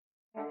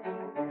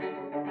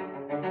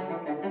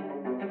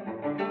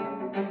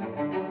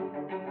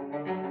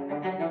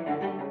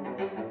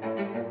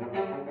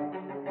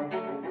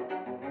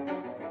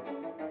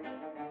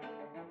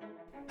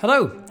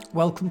Hello,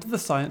 welcome to the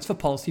Science for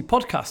Policy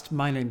podcast.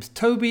 My name's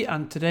Toby,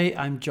 and today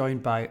I'm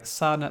joined by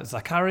Sana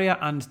Zakaria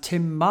and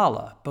Tim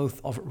Marler, both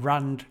of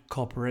RAND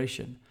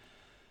Corporation.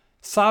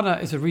 Sana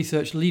is a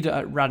research leader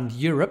at RAND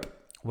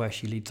Europe, where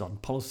she leads on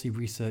policy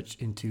research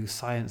into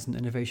science and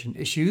innovation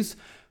issues,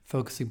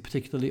 focusing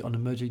particularly on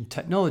emerging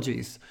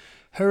technologies.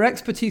 Her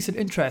expertise and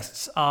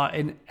interests are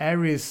in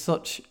areas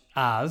such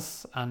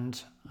as, and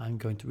I'm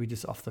going to read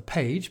this off the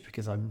page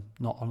because I'm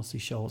not honestly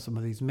sure what some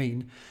of these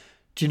mean,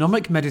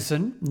 genomic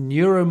medicine,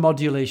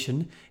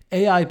 neuromodulation,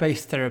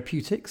 AI-based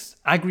therapeutics,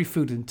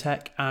 agri-food and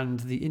tech,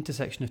 and the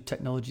intersection of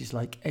technologies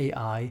like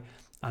AI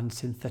and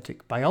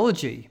synthetic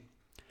biology.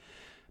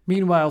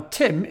 Meanwhile,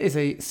 Tim is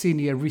a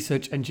senior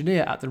research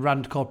engineer at the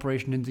RAND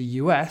Corporation in the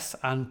US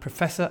and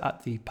professor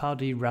at the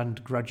Pardee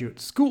RAND Graduate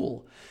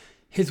School.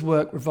 His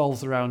work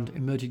revolves around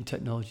emerging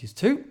technologies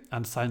too,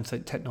 and science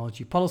and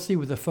technology policy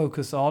with a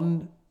focus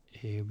on,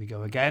 here we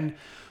go again,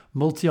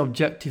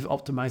 multi-objective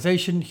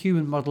optimization,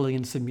 human modeling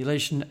and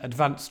simulation,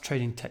 advanced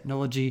training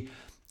technology,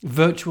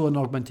 virtual and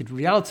augmented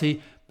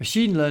reality,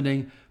 machine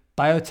learning,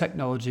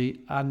 biotechnology,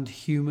 and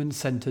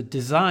human-centered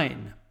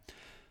design.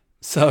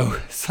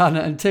 So, Sana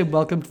and Tim,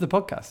 welcome to the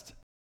podcast.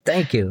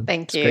 Thank you.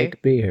 Thank you. It's great to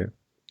be here.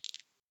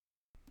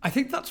 I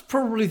think that's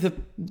probably the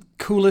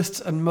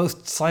coolest and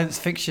most science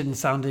fiction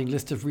sounding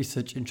list of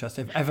research interests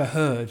I've ever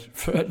heard,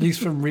 at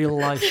least from real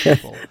life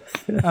people.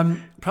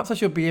 Perhaps I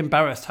should be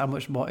embarrassed how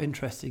much more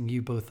interesting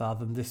you both are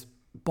than this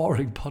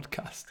boring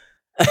podcast.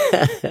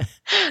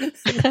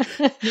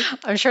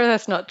 I'm sure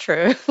that's not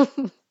true.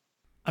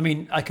 I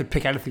mean, I could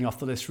pick anything off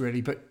the list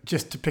really, but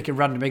just to pick a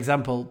random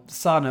example,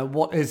 Sana,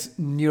 what is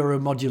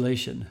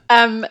neuromodulation?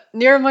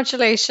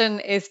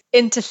 Neuromodulation is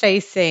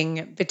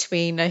interfacing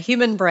between a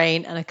human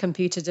brain and a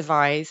computer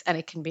device, and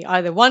it can be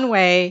either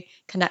one-way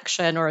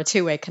connection or a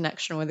two-way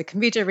connection where the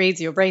computer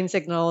reads your brain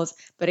signals,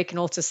 but it can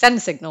also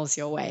send signals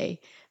your way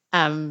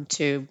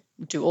to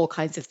do all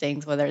kinds of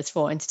things, whether it's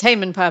for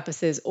entertainment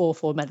purposes or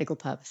for medical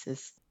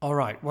purposes. All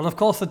right. Well, of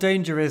course, the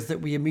danger is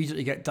that we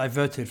immediately get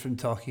diverted from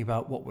talking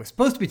about what we're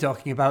supposed to be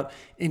talking about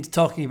into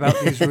talking about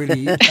these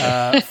really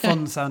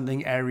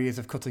fun-sounding areas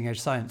of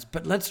cutting-edge science.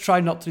 But let's try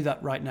not to do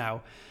that right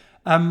now.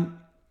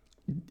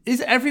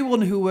 Is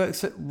everyone who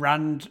works at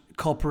RAND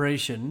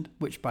Corporation,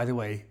 which, by the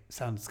way,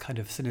 sounds kind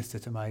of sinister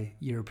to my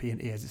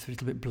European ears, it's a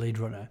little bit Blade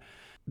Runner,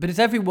 but is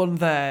everyone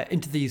there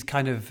into these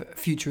kind of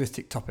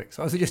futuristic topics,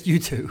 or is it just you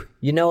two?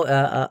 You know,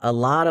 a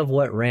lot of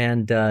what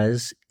RAND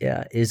does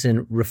is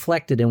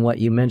reflected in what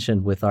you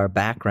mentioned with our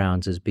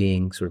backgrounds as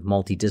being sort of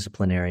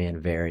multidisciplinary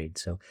and varied.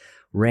 So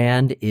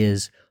RAND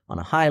is, on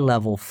a high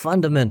level,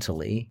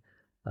 fundamentally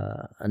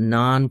a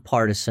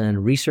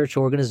nonpartisan research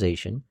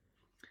organization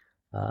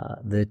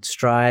that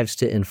strives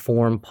to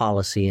inform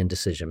policy and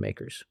decision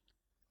makers.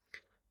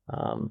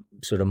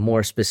 Sort of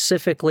more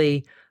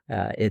specifically,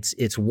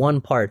 it's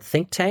one part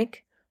think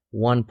tank,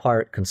 one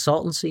part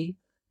consultancy,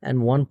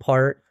 and one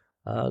part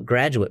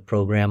graduate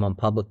program on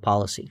public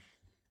policy.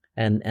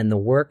 And the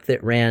work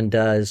that RAND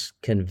does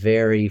can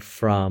vary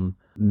from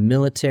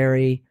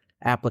military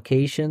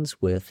applications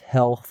with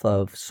health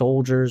of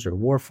soldiers or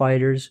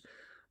warfighters,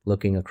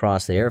 looking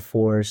across the Air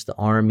Force, the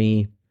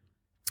Army,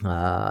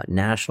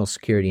 national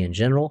security in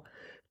general,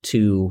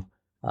 to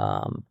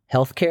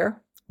healthcare,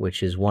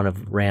 which is one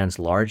of RAND's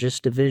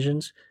largest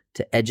divisions,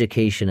 to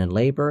education and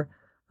labor,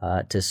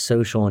 to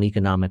social and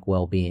economic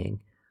well-being.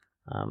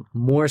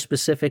 More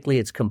specifically,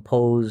 it's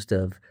composed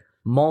of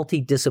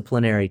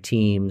multidisciplinary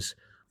teams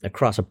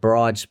across a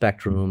broad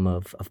spectrum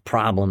of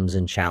problems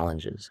and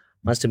challenges.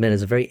 Must admit,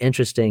 it's a very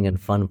interesting and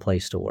fun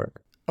place to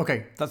work.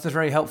 Okay, that's a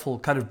very helpful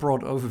kind of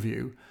broad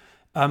overview.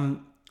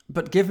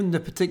 But given the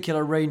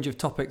particular range of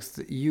topics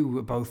that you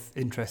were both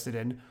interested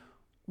in,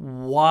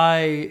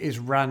 why is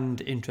RAND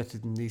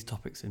interested in these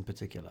topics in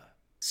particular?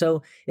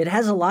 So it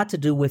has a lot to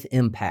do with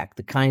impact,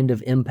 the kind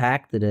of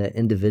impact that an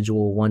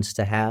individual wants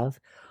to have.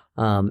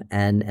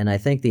 And I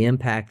think the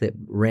impact that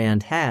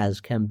RAND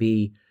has can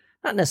be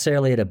not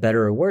necessarily at a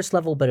better or worse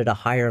level, but at a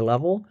higher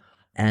level,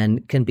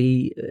 and can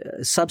be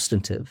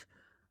substantive.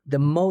 The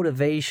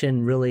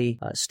motivation really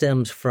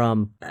stems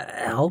from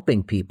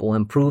helping people,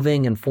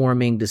 improving,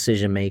 informing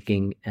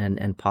decision-making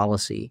and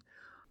policy.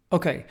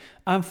 Okay,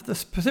 and for the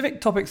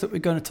specific topics that we're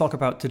going to talk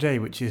about today,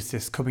 which is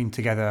this coming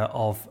together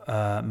of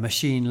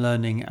machine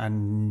learning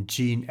and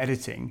gene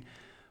editing,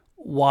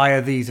 why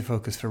are these a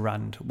focus for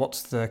RAND?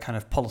 What's the kind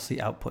of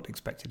policy output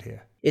expected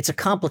here? It's a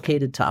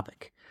complicated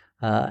topic,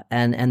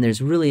 and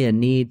there's really a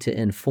need to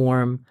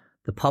inform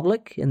the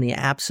public. In the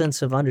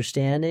absence of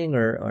understanding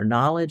or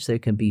knowledge, there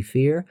can be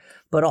fear,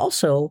 but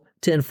also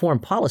to inform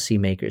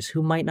policymakers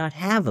who might not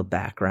have a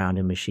background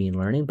in machine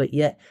learning, but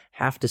yet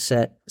have to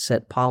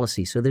set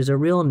policy. So there's a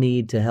real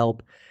need to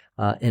help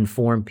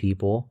inform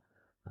people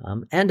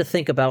and to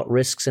think about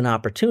risks and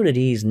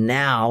opportunities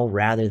now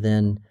rather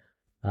than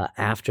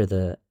after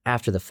the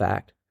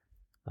fact.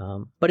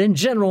 But in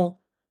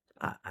general,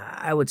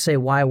 I would say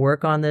why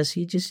work on this?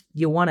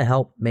 You want to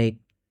help make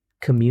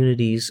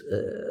communities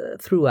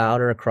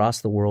throughout or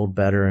across the world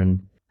better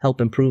and help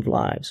improve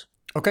lives.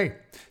 Okay,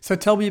 so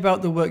tell me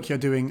about the work you're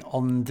doing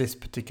on this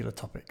particular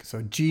topic.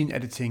 So gene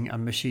editing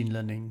and machine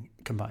learning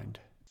combined.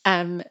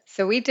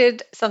 So we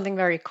did something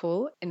very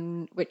cool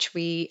in which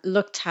we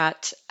looked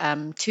at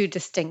two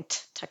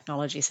distinct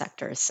technology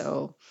sectors.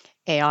 So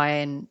AI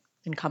and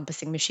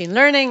encompassing machine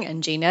learning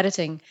and gene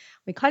editing.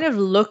 We kind of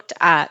looked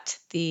at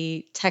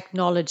the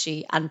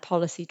technology and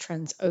policy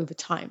trends over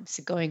time.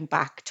 So going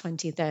back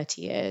 20,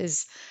 30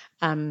 years,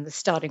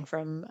 starting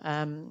from,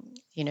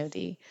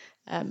 the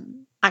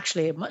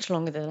actually much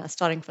longer than that,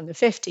 starting from the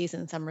 50s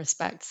in some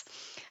respects,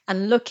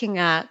 and looking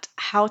at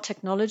how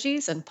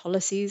technologies and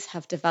policies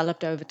have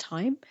developed over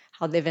time,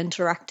 how they've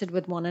interacted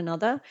with one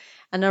another,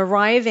 and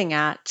arriving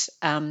at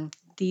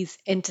these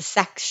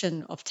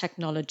intersection of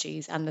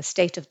technologies and the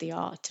state of the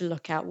art to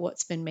look at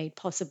what's been made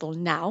possible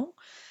now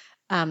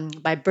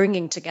by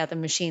bringing together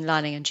machine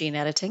learning and gene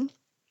editing.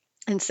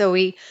 And so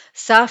we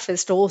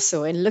surfaced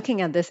also in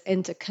looking at this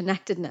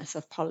interconnectedness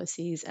of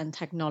policies and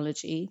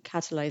technology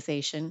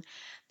catalyzation,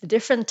 the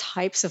different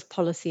types of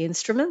policy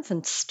instruments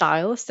and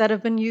styles that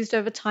have been used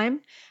over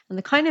time, and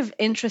the kind of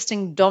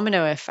interesting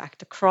domino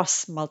effect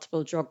across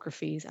multiple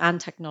geographies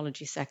and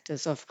technology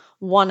sectors of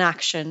one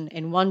action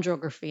in one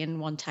geography in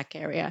one tech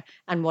area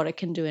and what it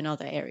can do in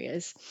other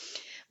areas.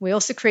 We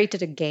also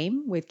created a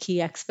game with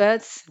key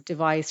experts,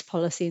 devised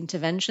policy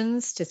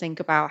interventions to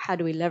think about how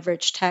do we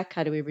leverage tech,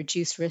 how do we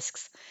reduce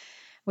risks.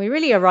 We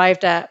really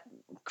arrived at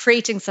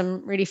creating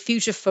some really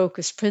future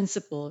focused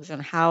principles on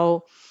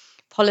how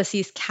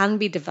policies can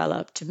be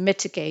developed to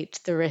mitigate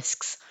the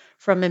risks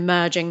from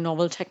emerging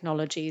novel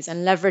technologies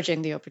and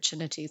leveraging the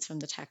opportunities from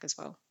the tech as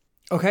well.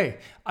 Okay,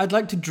 I'd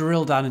like to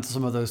drill down into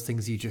some of those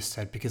things you just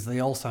said because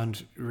they all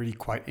sound really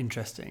quite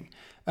interesting.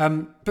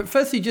 But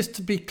firstly, just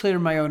to be clear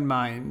in my own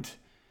mind,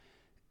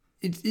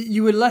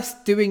 you were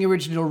less doing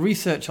original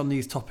research on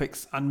these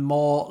topics and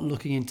more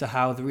looking into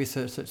how the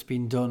research that's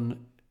been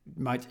done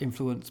might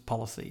influence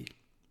policy,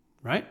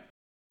 right?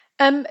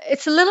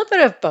 It's a little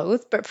bit of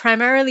both, but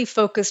primarily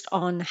focused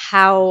on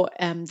how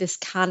this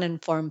can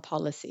inform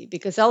policy,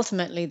 because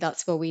ultimately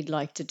that's what we'd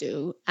like to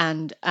do.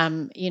 And,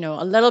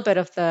 a little bit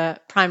of the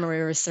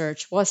primary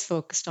research was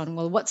focused on,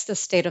 well, what's the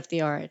state of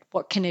the art?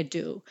 What can it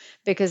do?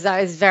 Because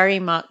that is very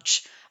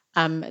much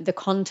the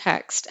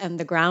context and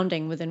the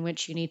grounding within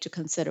which you need to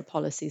consider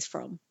policies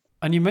from.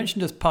 And you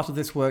mentioned as part of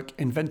this work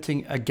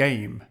inventing a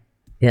game.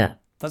 Yeah.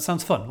 That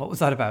sounds fun. What was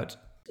that about?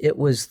 It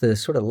was the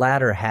sort of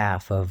latter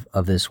half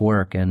of this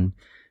work, and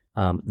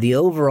the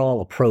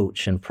overall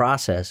approach and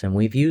process, and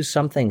we've used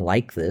something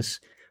like this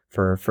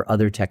for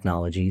other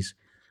technologies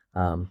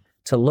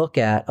to look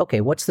at, okay,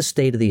 what's the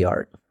state of the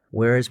art?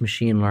 Where is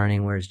machine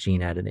learning? Where is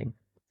gene editing?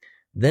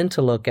 Then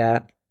to look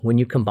at, when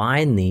you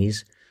combine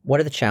these,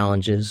 what are the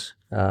challenges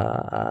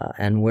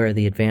and where are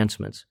the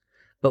advancements?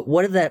 But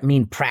what does that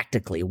mean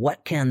practically?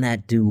 What can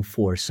that do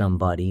for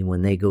somebody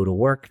when they go to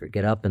work or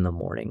get up in the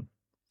morning?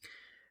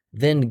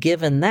 Then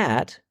given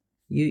that,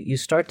 you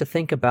start to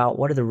think about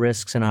what are the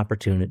risks and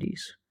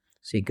opportunities.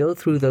 So you go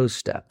through those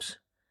steps.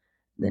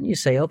 Then you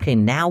say, okay,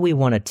 now we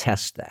want to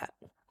test that.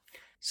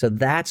 So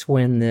that's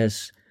when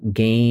this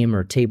game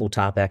or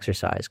tabletop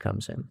exercise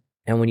comes in.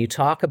 And when you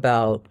talk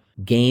about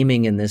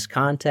gaming in this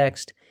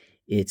context,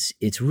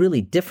 it's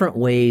really different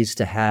ways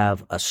to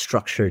have a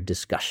structured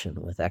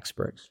discussion with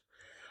experts.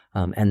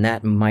 And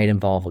that might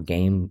involve a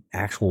game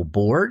actual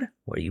board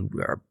where you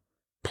are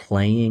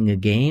playing a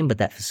game, but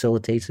that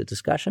facilitates a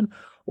discussion,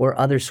 or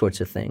other sorts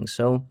of things.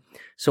 So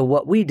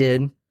what we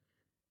did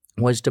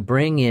was to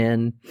bring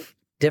in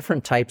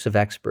different types of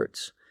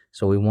experts.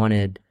 So we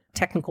wanted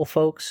technical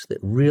folks that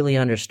really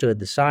understood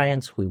the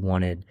science. We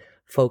wanted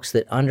folks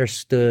that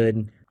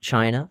understood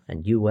China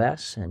and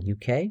US and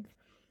UK.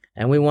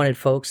 And we wanted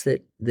folks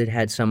that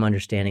had some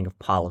understanding of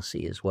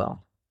policy as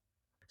well.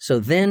 So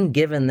then,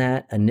 given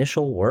that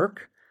initial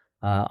work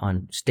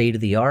on state of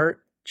the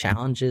art,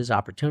 challenges,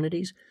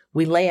 opportunities,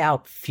 we lay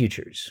out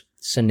futures,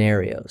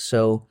 scenarios.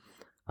 So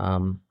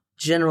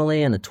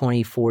generally in a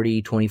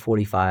 2040,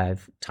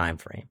 2045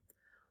 timeframe,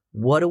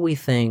 what do we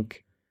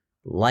think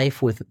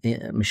life with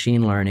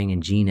machine learning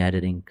and gene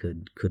editing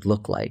could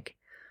look like?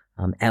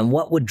 And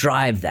what would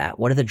drive that?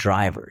 What are the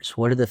drivers?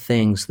 What are the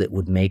things that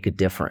would make a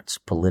difference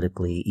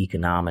politically,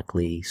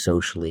 economically,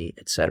 socially,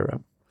 et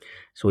cetera?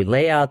 So we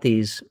lay out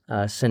these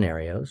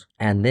scenarios,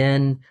 and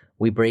then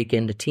we break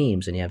into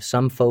teams, and you have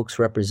some folks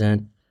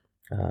represent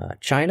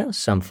China,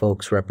 some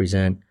folks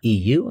represent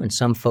EU, and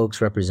some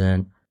folks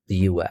represent the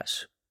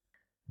US.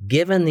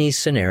 Given these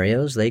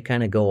scenarios, they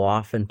kind of go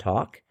off and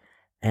talk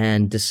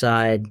and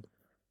decide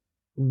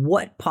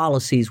what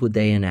policies would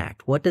they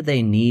enact? What do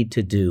they need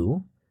to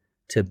do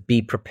to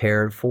be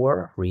prepared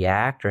for,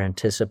 react, or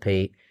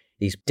anticipate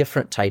these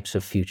different types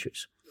of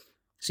futures?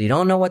 So you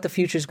don't know what the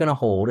future is going to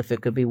hold. If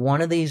it could be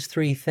one of these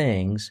three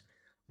things,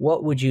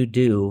 what would you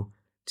do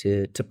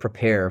to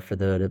prepare for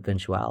the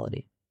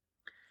eventuality?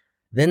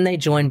 Then they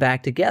join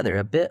back together,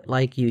 a bit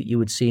like you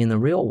would see in the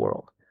real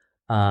world,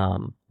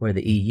 where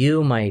the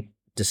EU might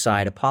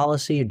decide a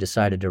policy or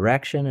decide a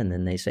direction, and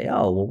then they say,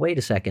 oh, well, wait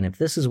a second, if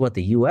this is what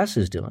the US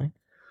is doing,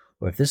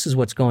 or if this is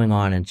what's going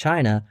on in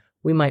China,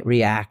 we might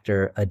react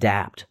or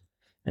adapt.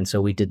 And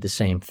so we did the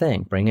same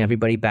thing. Bring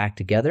everybody back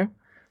together.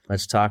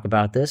 Let's talk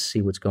about this,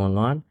 see what's going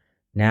on.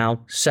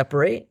 Now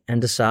separate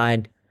and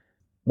decide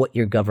what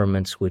your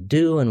governments would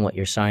do and what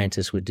your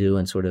scientists would do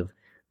and sort of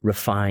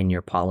refine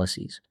your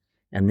policies.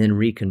 And then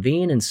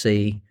reconvene and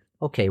see,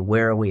 okay,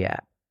 where are we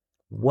at?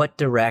 What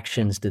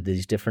directions did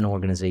these different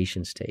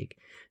organizations take?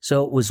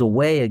 So it was a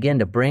way, again,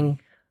 to bring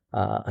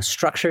a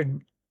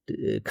structured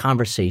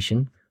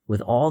conversation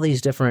with all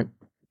these different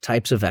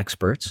types of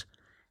experts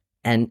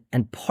and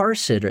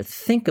parse it or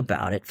think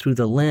about it through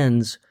the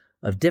lens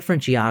of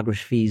different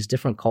geographies,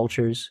 different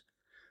cultures,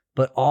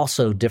 but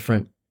also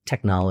different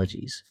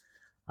technologies.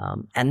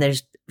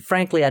 And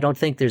frankly, I don't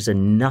think there's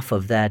enough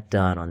of that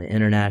done on the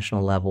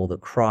international level, the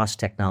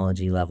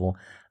cross-technology level.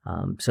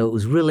 So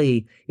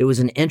it was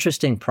an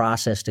interesting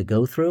process to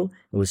go through.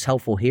 It was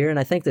helpful here. And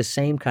I think the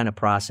same kind of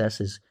process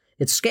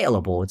it's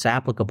scalable. It's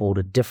applicable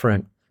to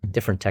different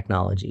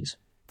technologies.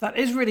 That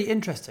is really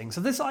interesting.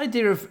 So this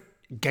idea of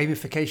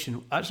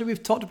gamification, actually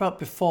we've talked about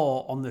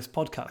before on this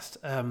podcast,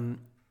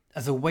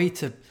 as a way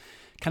to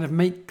kind of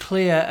make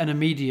clear and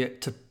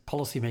immediate to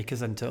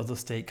policymakers and to other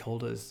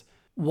stakeholders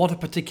what a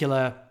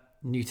particular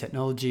new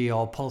technology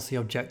or policy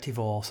objective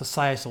or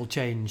societal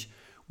change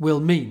will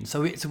mean.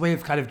 So it's a way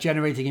of kind of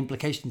generating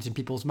implications in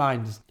people's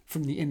minds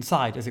from the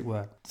inside, as it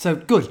were. So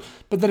good.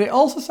 But then it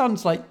also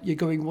sounds like you're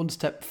going one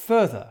step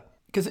further.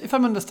 Because if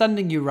I'm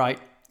understanding you right,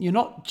 you're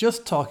not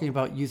just talking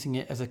about using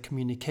it as a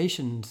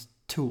communications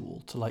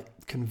tool to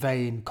like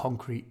convey in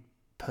concrete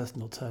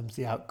personal terms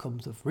the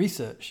outcomes of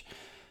research,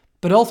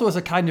 but also as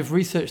a kind of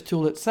research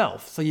tool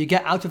itself. So you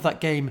get out of that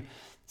game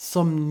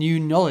some new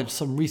knowledge,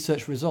 some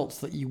research results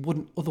that you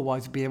wouldn't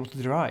otherwise be able to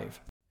derive.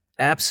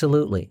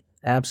 Absolutely.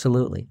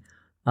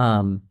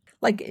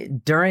 Like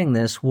during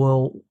this,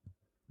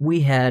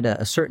 we had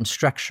a certain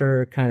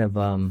structure, kind of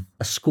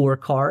a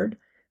scorecard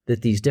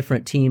that these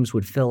different teams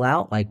would fill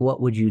out. Like, what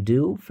would you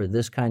do for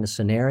this kind of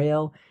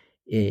scenario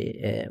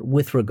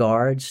with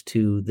regards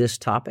to this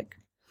topic?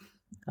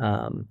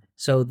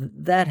 So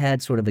that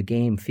had sort of a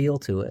game feel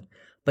to it.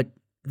 But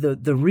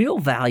the real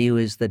value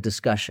is the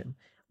discussion.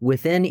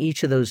 Within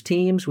each of those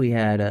teams, we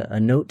had a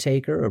note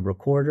taker, a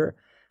recorder,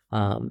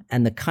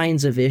 and the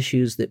kinds of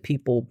issues that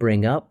people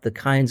bring up, the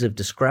kinds of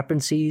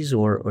discrepancies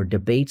or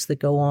debates that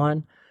go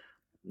on.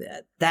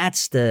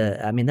 That's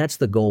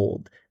the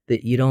gold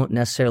that you don't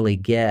necessarily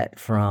get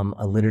from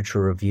a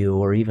literature review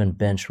or even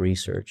bench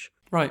research.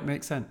 Right,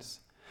 makes sense.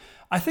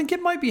 I think it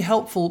might be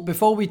helpful,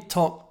 before we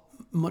talk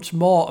much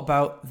more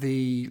about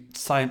the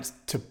science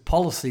to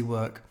policy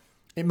work,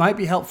 it might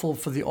be helpful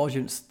for the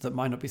audience that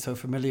might not be so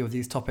familiar with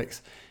these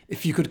topics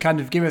if you could kind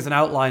of give us an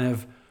outline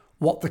of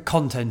what the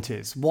content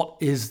is. What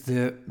is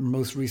the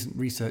most recent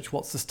research?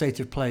 What's the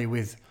state of play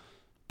with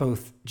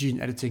both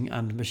gene editing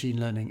and machine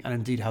learning, and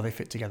indeed how they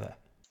fit together?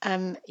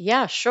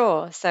 Yeah,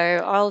 sure. So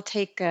I'll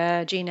take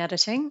gene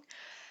editing.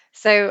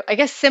 So I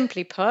guess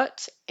simply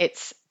put,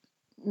 it's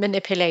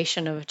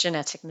manipulation of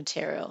genetic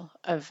material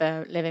of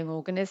living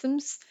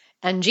organisms.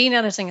 And gene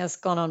editing has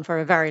gone on for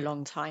a very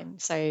long time.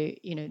 So,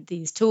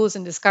 these tools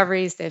and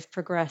discoveries, they've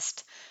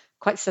progressed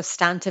quite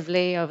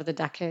substantively over the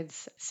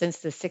decades since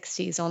the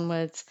 60s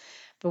onwards.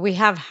 But we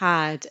have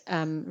had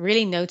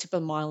really notable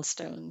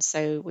milestones.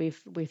 So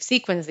we've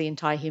sequenced the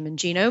entire human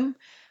genome.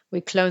 We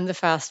cloned the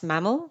first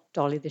mammal,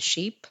 Dolly the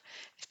sheep,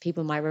 if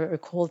people might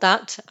recall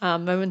that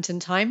moment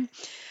in time.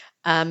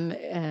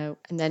 And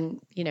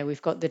then,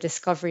 we've got the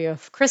discovery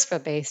of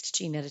CRISPR-based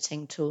gene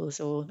editing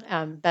tools, or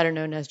better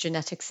known as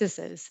genetic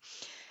scissors.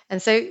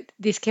 And so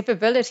these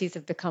capabilities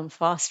have become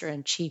faster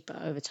and cheaper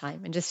over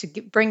time. And just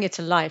to bring it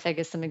to life, I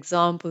guess some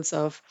examples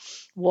of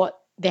what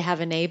they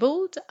have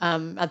enabled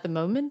at the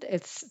moment,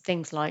 it's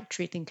things like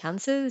treating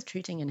cancers,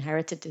 treating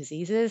inherited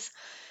diseases,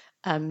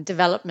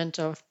 development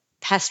of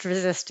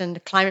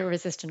pest-resistant,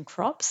 climate-resistant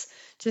crops,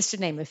 just to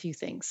name a few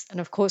things. And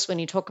of course, when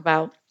you talk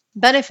about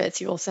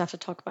benefits, you also have to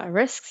talk about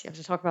risks, you have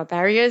to talk about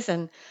barriers,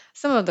 and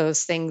some of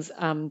those things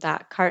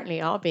that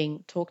currently are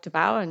being talked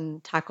about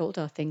and tackled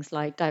are things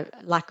like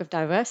lack of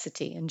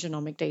diversity in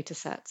genomic data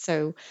sets.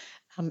 So,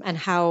 and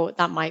how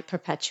that might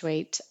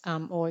perpetuate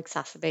or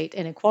exacerbate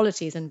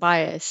inequalities and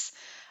bias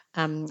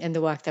in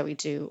the work that we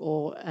do,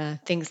 or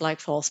things like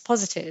false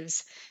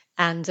positives.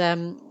 And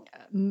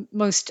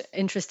most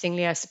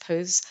interestingly, I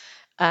suppose,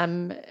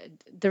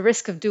 the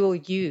risk of dual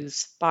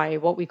use by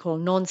what we call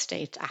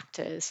non-state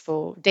actors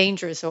for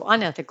dangerous or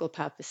unethical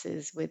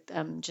purposes with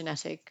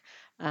genetic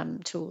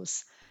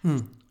tools.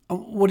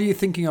 What are you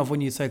thinking of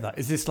when you say that?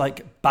 Is this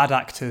like bad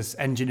actors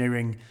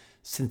engineering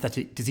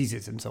synthetic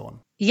diseases and so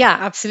on? Yeah,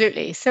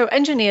 absolutely. So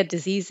engineered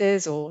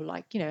diseases, or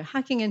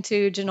hacking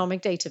into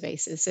genomic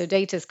databases. So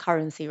data is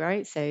currency,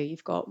 right? So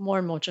you've got more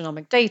and more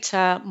genomic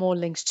data, more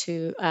linked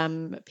to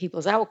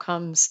people's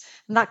outcomes,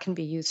 and that can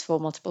be used for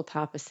multiple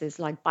purposes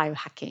like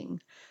biohacking,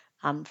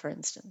 for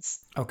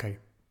instance. Okay.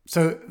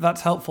 So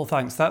that's helpful,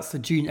 thanks. That's the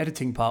gene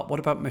editing part. What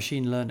about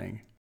machine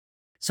learning?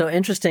 So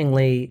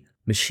interestingly,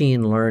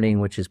 machine learning,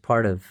 which is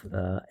part of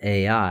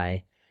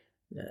AI,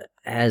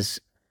 has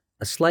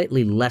a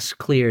slightly less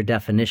clear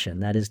definition.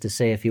 That is to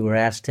say, if you were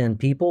asked 10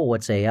 people,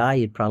 what's AI,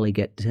 you'd probably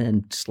get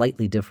 10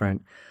 slightly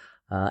different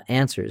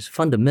answers.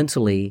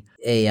 Fundamentally,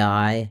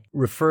 AI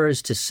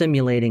refers to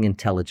simulating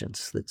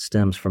intelligence that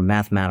stems from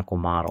mathematical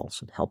models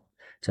and help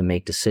to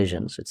make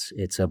decisions.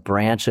 It's a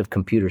branch of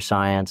computer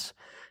science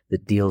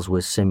that deals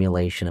with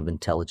simulation of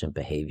intelligent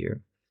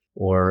behavior.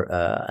 Or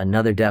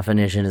another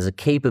definition is a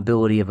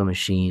capability of a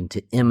machine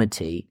to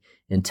imitate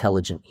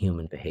intelligent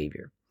human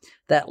behavior.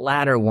 That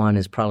latter one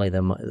is probably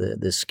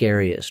the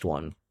scariest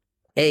one.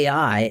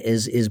 AI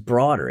is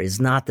broader,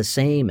 is not the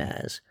same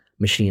as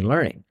machine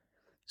learning.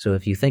 So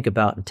if you think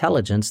about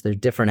intelligence, there's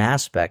different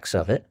aspects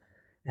of it,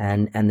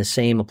 and the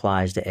same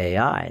applies to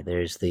AI.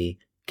 There's the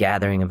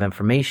gathering of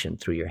information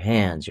through your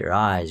hands, your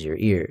eyes, your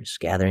ears,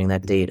 gathering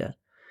that data.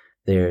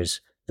 There's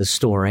the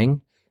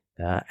storing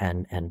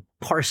and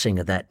parsing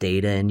of that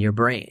data in your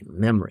brain,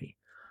 memory.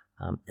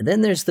 And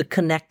then there's the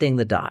connecting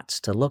the dots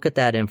to look at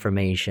that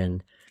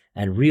information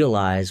and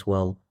realize,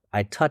 well,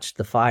 I touched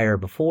the fire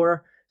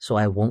before, so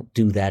I won't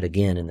do that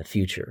again in the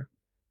future.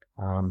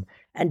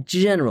 And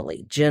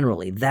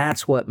generally,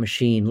 that's what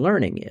machine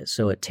learning is.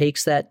 So it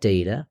takes that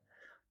data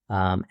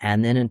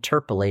and then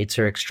interpolates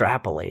or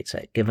extrapolates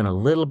it, given a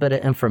little bit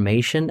of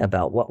information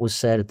about what was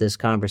said at this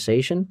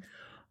conversation.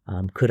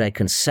 Could I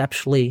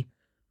conceptually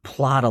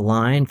plot a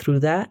line through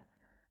that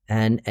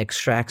and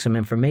extract some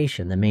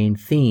information, the main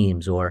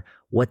themes or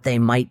what they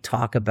might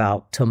talk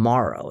about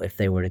tomorrow if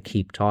they were to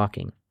keep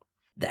talking?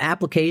 The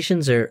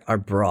applications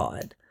are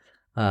broad.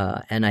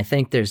 And I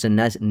think there's a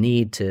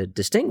need to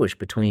distinguish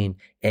between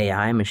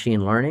AI,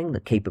 machine learning, the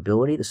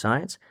capability, the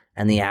science,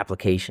 and the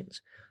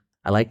applications.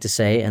 I like to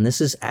say, and this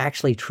is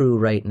actually true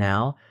right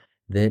now,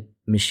 that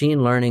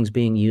machine learning is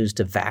being used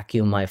to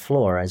vacuum my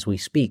floor as we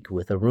speak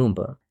with a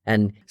Roomba.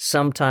 And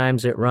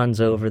sometimes it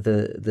runs over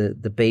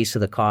the base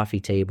of the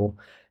coffee table,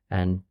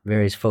 and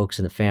various folks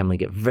in the family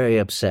get very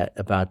upset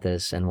about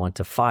this and want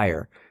to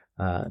fire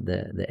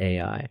the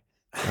AI.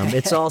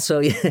 It's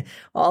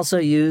also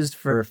used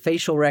for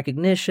facial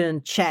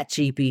recognition.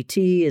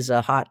 ChatGPT is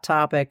a hot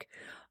topic,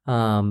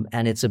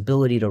 and its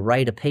ability to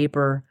write a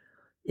paper,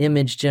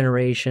 image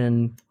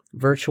generation,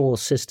 virtual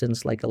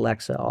assistants like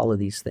Alexa, all of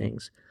these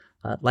things.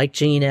 Like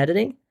gene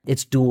editing,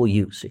 it's dual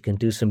use. It can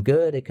do some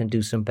good, it can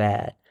do some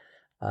bad.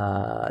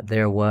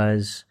 There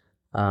was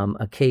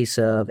a case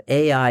of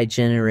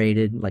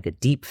AI-generated, like a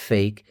deep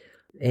fake,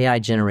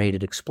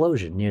 AI-generated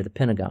explosion near the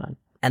Pentagon.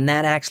 And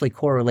that actually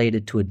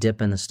correlated to a dip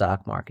in the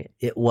stock market.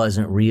 It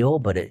wasn't real,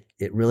 but it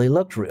really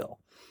looked real.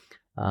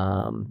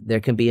 There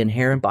can be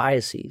inherent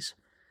biases.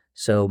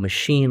 So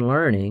machine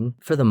learning,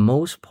 for the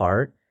most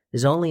part,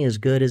 is only as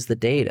good as the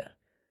data.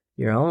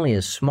 You're only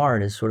as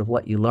smart as sort of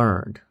what you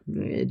learned,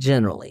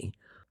 generally.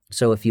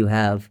 So if you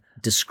have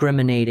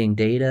discriminating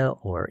data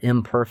or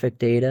imperfect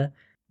data,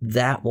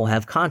 that will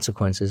have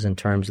consequences in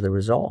terms of the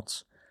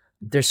results.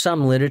 There's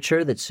some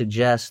literature that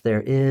suggests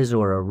there is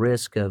or a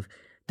risk of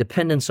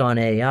dependence on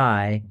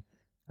AI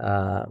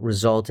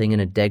resulting in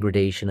a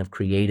degradation of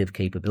creative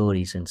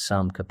capabilities in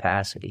some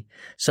capacity.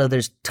 So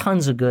there's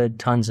tons of good,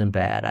 tons of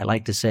bad. I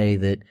like to say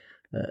that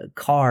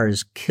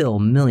cars kill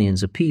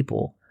millions of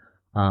people,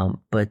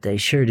 but they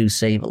sure do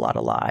save a lot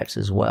of lives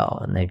as well,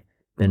 and they've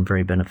been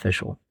very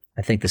beneficial.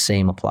 I think the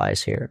same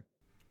applies here.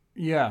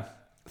 Yeah,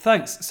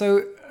 thanks.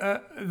 So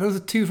those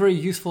are two very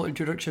useful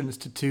introductions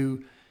to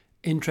two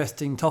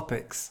interesting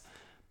topics.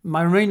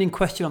 My remaining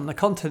question on the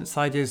content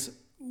side is,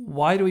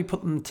 why do we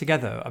put them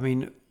together? I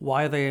mean,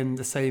 why are they in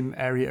the same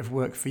area of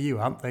work for you?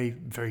 Aren't they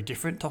very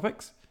different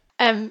topics?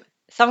 So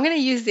I'm going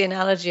to use the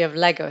analogy of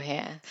Lego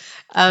here.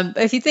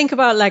 If you think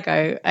about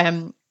Lego,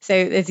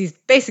 so there's these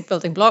basic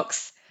building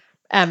blocks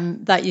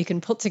that you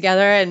can put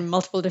together in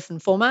multiple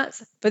different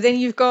formats. But then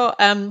you've got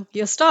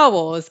your Star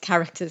Wars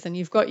characters, and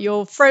you've got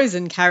your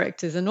Frozen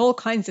characters, and all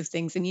kinds of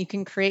things. And you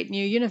can create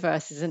new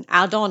universes and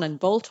add on and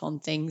bolt on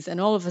things. And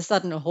all of a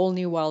sudden, a whole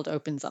new world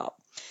opens up.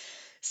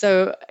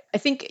 So I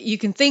think you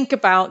can think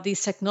about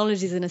these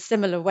technologies in a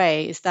similar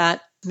way, is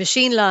that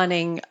machine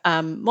learning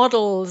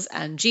models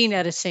and gene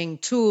editing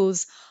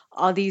tools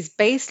are these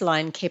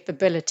baseline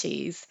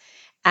capabilities,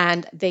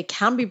 and they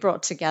can be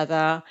brought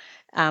together,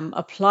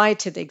 applied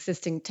to the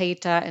existing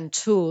data and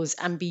tools,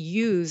 and be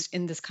used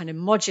in this kind of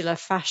modular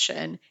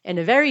fashion in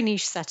a very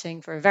niche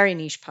setting for a very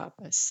niche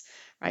purpose.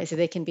 Right, so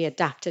they can be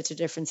adapted to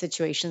different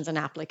situations and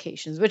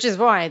applications, which is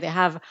why they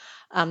have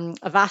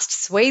a vast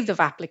swathe of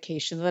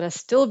applications that are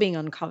still being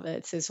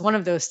uncovered. So it's one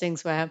of those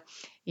things where,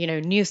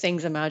 new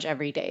things emerge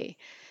every day.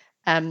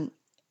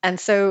 And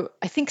so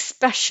I think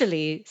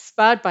especially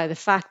spurred by the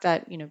fact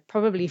that,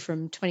 probably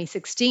from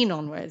 2016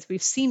 onwards,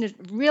 we've seen a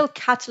real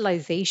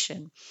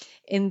catalyzation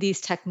in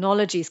these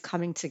technologies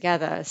coming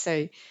together.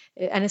 So,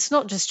 and it's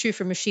not just true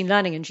for machine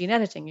learning and gene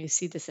editing. You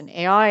see this in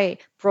AI,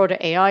 broader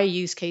AI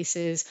use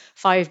cases,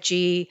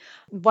 5G,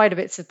 wider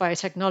bits of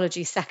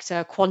biotechnology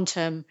sector,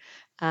 quantum.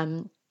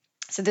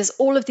 So there's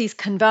all of these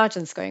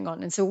convergence going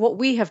on. And so what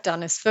we have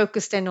done is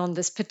focused in on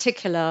this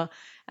particular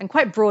and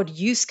quite broad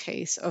use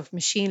case of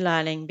machine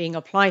learning being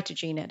applied to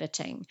gene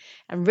editing.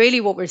 And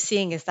really what we're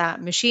seeing is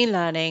that machine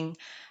learning,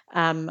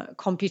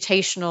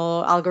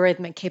 computational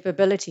algorithmic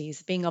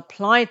capabilities being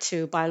applied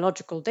to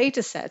biological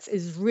data sets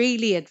is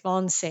really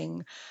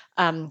advancing,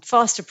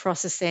 faster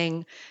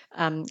processing,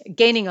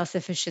 gaining us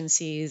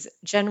efficiencies,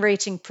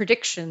 generating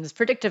predictions,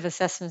 predictive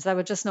assessments that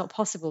were just not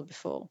possible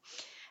before.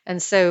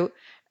 And so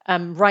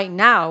right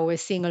now, we're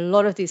seeing a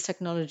lot of these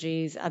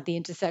technologies at the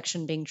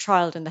intersection being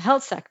trialed in the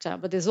health sector,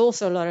 but there's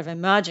also a lot of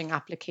emerging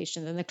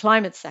applications in the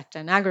climate sector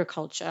and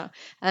agriculture,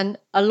 and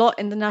a lot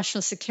in the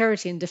national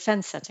security and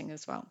defense setting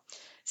as well.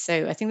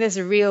 So I think there's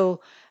a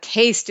real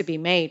case to be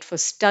made for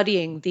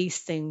studying these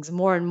things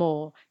more and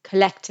more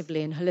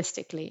collectively and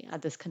holistically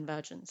at this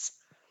convergence.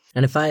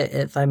 And if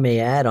I may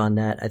add on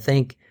that, I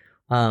think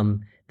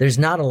there's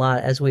not a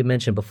lot, as we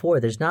mentioned before,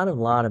 there's not a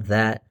lot of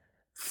that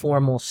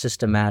formal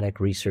systematic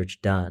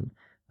research done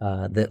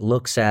that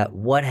looks at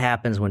what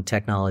happens when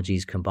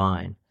technologies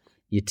combine.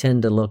 You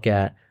tend to look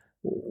at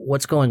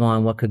what's going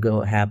on, what could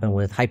happen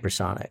with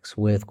hypersonics,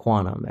 with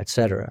quantum, et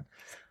cetera.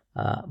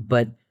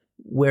 But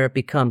where it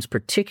becomes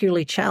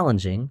particularly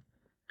challenging,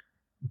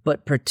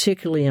 but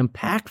particularly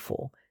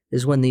impactful,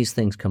 is when these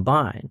things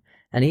combine.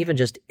 And even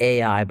just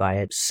AI by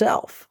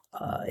itself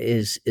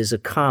is a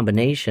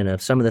combination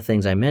of some of the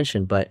things I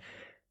mentioned, but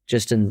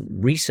just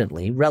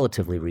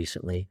relatively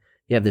recently,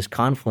 you have this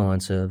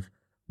confluence of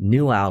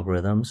new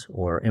algorithms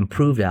or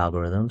improved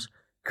algorithms,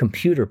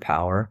 computer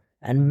power,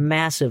 and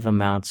massive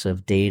amounts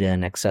of data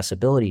and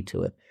accessibility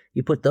to it.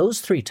 You put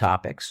those three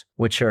topics,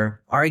 which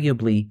are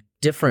arguably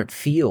different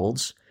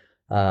fields,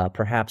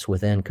 perhaps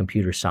within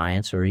computer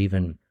science or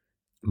even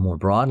more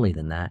broadly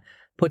than that,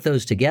 put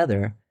those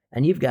together,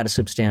 and you've got a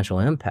substantial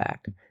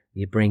impact.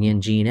 You bring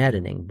in gene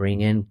editing,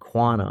 bring in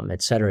quantum,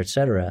 et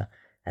cetera,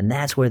 and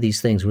that's where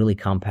these things really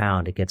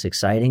compound. It gets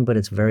exciting, but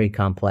it's very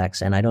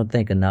complex, and I don't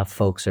think enough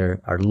folks are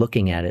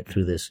looking at it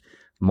through this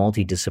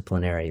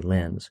multidisciplinary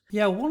lens.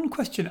 Yeah, one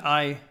question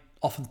I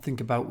often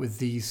think about with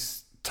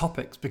these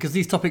topics, because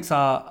these topics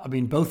are,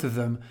 both of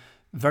them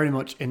very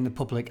much in the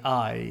public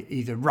eye,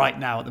 either right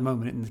now at the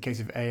moment in the case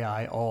of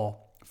AI or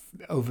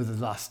over the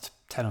last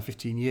 10 or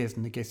 15 years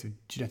in the case of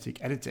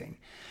genetic editing.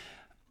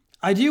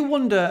 I do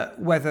wonder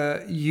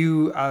whether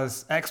you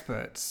as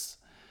experts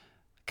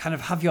kind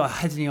of have your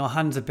head in your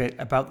hands a bit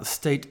about the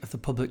state of the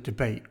public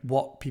debate,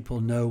 what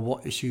people know,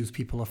 what issues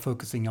people are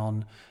focusing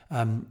on,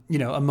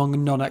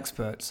 among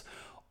non-experts,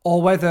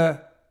 or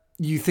whether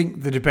you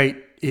think the debate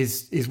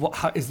is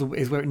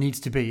where it needs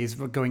to be, is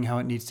going how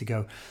it needs to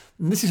go.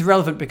 And this is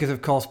relevant because,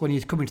 of course, when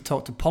you're coming to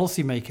talk to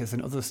policymakers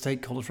and other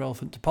stakeholders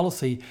relevant to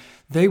policy,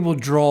 they will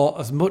draw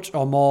as much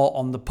or more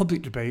on the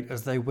public debate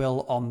as they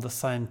will on the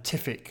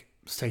scientific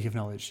state of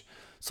knowledge.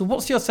 So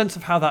what's your sense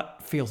of how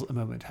that feels at the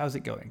moment? How's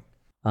it going?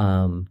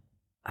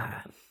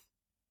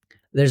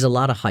 There's a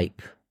lot of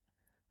hype.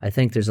 I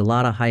think there's a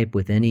lot of hype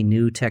with any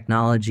new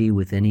technology,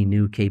 with any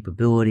new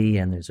capability,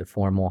 and there's a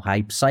formal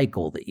hype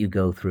cycle that you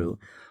go through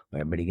where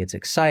everybody gets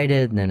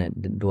excited and then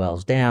it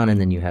dwells down, and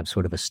then you have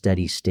sort of a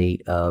steady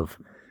state of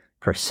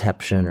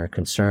perception or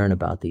concern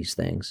about these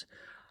things.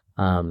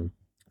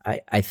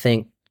 I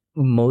think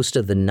most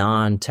of the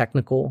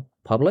non-technical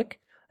public,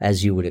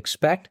 as you would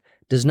expect,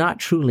 does not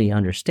truly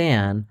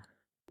understand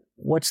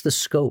what's the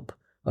scope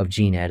of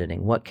gene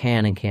editing, what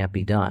can and can't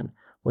be done.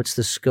 What's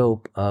the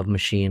scope of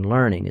machine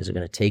learning? Is it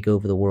going to take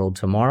over the world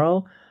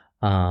tomorrow?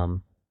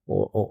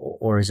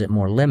 Or is it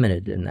more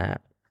limited than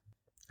that?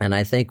 And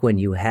I think when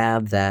you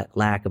have that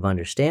lack of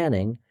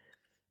understanding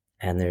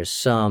and there's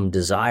some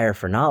desire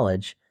for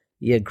knowledge,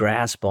 you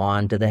grasp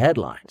on to the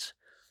headlines.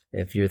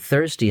 If you're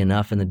thirsty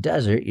enough in the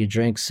desert, you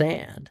drink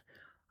sand.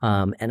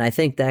 And I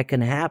think that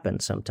can happen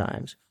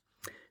sometimes.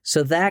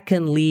 So that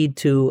can lead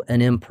to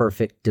an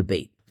imperfect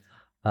debate.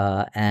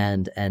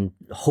 And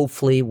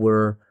hopefully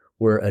we're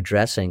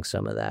addressing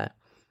some of that.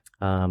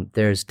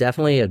 There's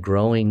definitely a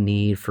growing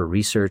need for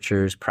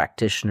researchers,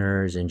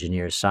 practitioners,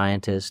 engineers,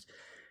 scientists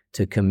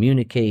to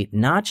communicate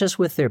not just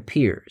with their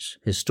peers.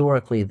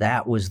 Historically,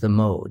 that was the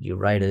mode. You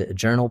write a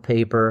journal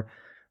paper,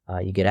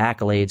 you get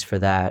accolades for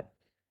that,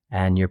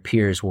 and your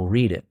peers will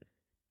read it.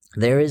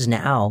 There is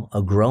now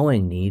a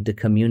growing need to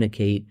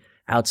communicate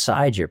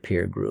outside your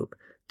peer group,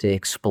 to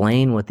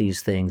explain what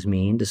these things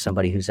mean to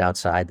somebody who's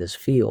outside this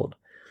field.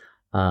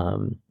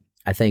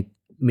 I think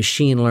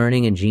machine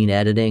learning and gene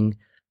editing,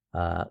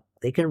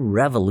 they can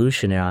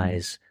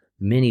revolutionize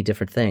many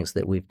different things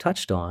that we've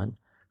touched on,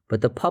 but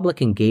the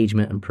public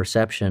engagement and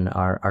perception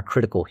are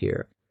critical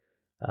here.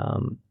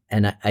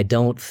 And I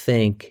don't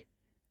think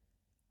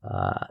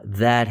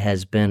that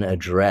has been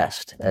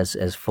addressed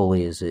as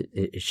fully as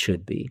it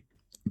should be.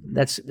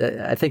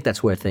 I think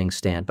that's where things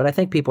stand. But I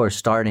think people are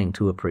starting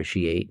to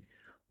appreciate,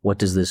 what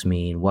does this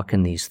mean? What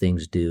can these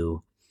things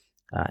do?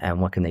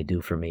 And what can they do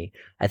for me?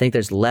 I think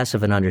there's less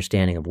of an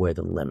understanding of where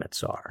the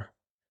limits are,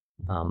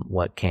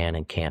 what can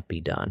and can't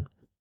be done.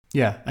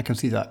 Yeah, I can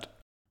see that.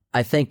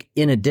 I think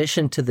in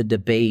addition to the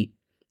debate,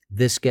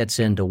 this gets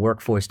into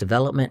workforce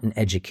development and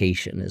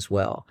education as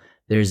well.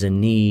 There's a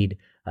need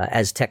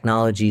as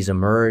technologies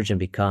emerge and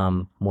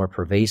become more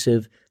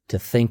pervasive, to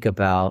think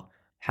about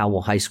how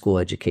will high school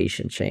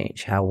education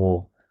change, how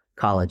will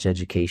college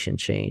education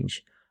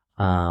change,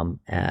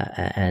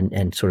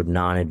 and sort of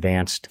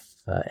non-advanced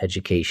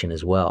education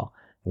as well,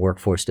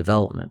 workforce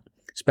development.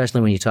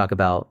 Especially when you talk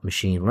about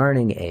machine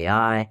learning,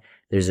 AI,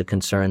 there's a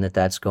concern that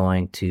that's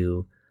going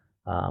to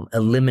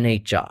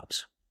eliminate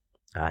jobs.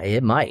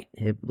 It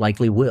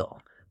likely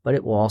will, but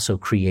it will also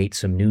create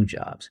some new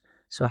jobs.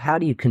 So how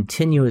do you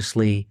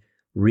continuously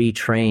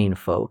retrain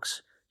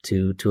folks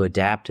to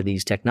adapt to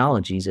these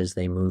technologies as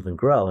they move and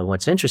grow? And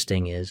what's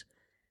interesting is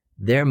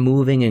they're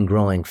moving and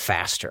growing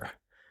faster.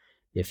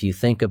 If you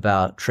think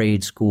about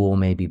trade school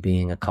maybe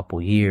being a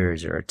couple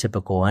years or a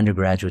typical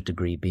undergraduate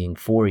degree being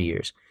 4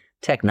 years,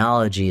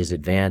 technology is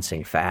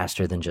advancing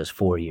faster than just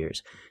 4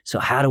 years. So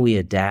how do we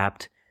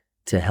adapt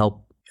to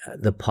help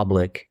the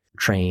public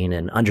train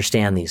and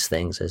understand these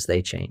things as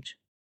they change?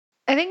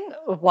 I think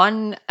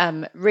one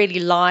really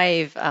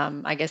live,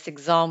 I guess,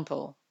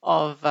 example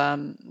of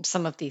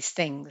some of these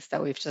things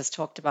that we've just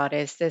talked about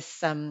is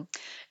this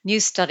new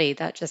study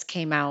that just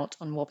came out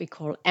on what we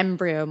call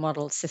embryo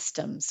model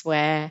systems,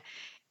 where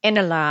in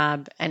a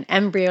lab, an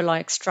embryo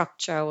like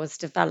structure was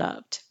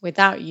developed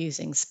without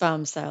using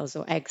sperm cells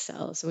or egg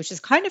cells, which is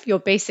kind of your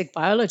basic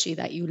biology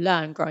that you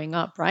learn growing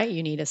up, right?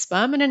 You need a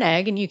sperm and an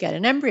egg, and you get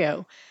an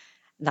embryo.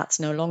 That's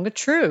no longer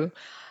true,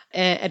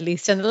 at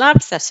least in the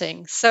lab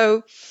setting.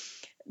 So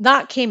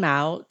that came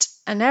out,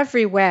 and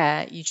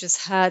everywhere you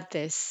just heard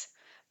this: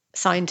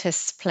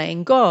 scientists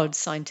playing God,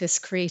 scientists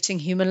creating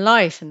human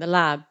life in the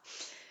lab.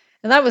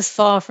 And that was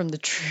far from the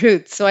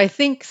truth. So I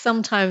think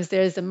sometimes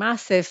there's a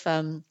massive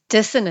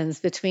dissonance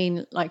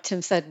between, like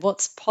Tim said,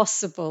 what's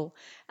possible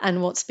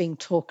and what's being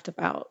talked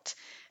about.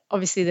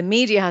 Obviously, the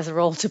media has a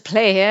role to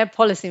play here,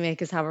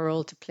 policymakers have a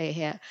role to play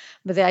here,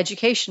 but the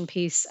education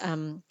piece,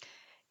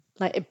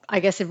 I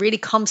guess it really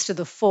comes to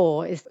the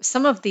fore, is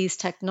some of these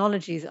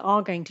technologies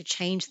are going to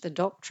change the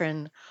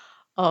doctrine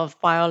of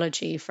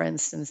biology, for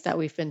instance, that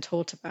we've been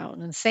taught about.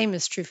 And the same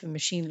is true for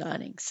machine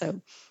learning. So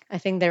I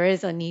think there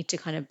is a need to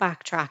kind of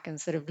backtrack and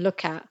sort of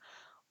look at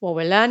what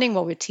we're learning,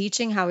 what we're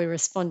teaching, how we're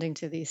responding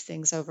to these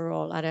things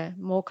overall at a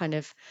more kind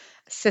of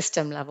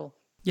system level.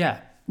 Yeah,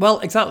 well,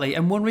 exactly.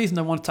 And one reason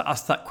I wanted to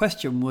ask that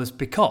question was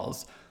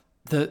because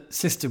the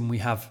system we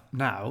have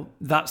now,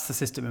 that's the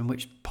system in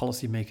which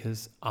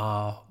policymakers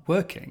are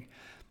working.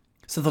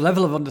 So the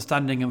level of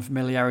understanding and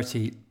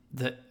familiarity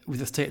that with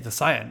the state of the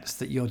science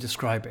that you're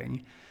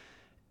describing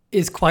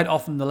is quite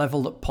often the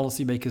level that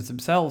policymakers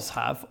themselves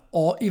have,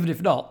 or even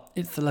if not,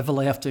 it's the level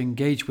they have to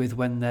engage with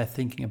when they're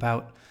thinking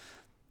about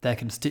their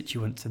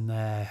constituents and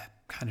their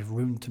kind of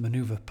room to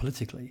manoeuvre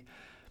politically.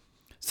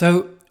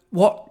 So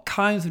what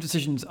kinds of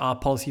decisions are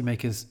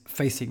policymakers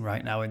facing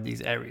right now in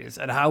these areas,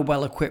 and how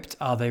well equipped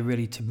are they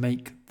really to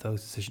make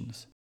those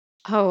decisions?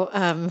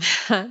 Oh,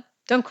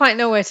 don't quite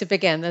know where to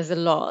begin. There's a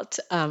lot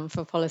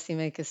for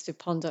policymakers to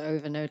ponder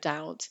over, no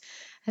doubt.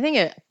 I think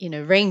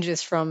it,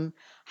 ranges from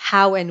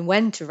how and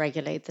when to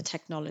regulate the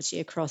technology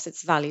across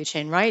its value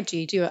chain, right? Do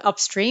you do it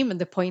upstream at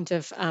the point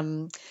of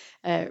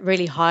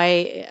really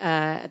high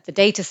at the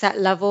data set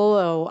level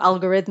or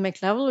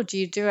algorithmic level, or do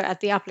you do it at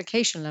the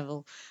application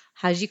level?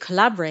 How do you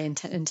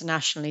collaborate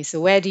internationally?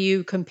 So where do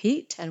you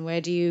compete and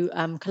where do you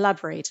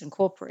collaborate and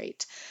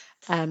cooperate?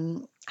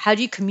 How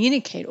do you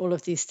communicate all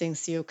of these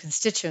things to your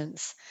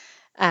constituents?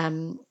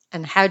 And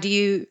how do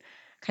you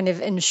kind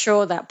of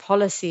ensure that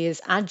policy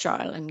is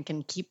agile and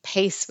can keep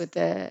pace with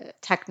the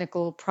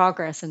technical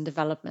progress and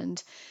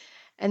development?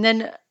 And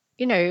then,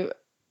 you know,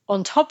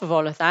 on top of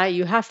all of that,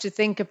 you have to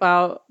think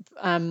about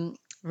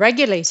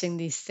regulating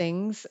these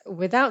things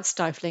without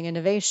stifling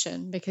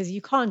innovation, because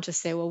you can't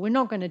just say, well, we're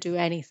not going to do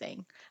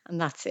anything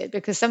and that's it,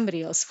 because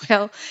somebody else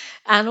will.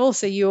 And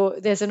also,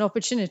 there's an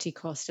opportunity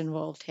cost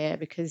involved here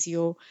because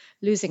you're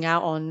losing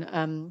out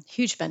on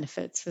huge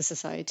benefits for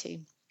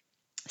society.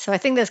 So I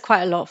think there's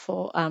quite a lot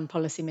for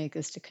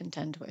policymakers to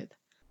contend with.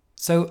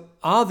 So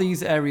are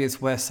these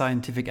areas where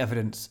scientific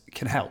evidence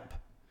can help?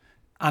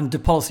 And do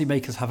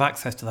policymakers have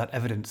access to that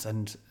evidence,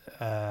 and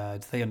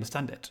do they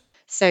understand it?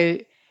 So,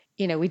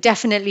 we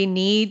definitely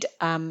need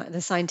the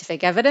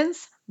scientific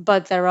evidence,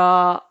 but there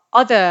are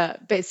other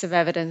bits of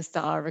evidence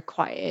that are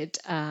required.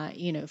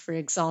 For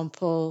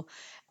example,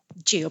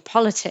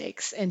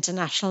 geopolitics,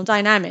 international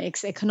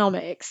dynamics,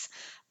 economics,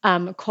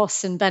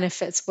 costs and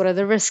benefits, what are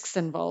the risks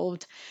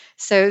involved?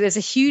 So there's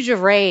a huge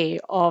array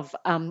of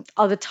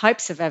other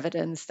types of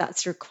evidence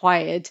that's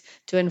required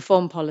to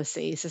inform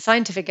policy. So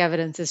scientific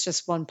evidence is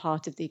just one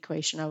part of the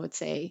equation, I would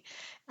say.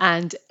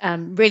 And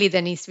really,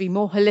 there needs to be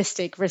more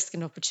holistic risk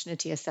and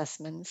opportunity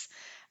assessments.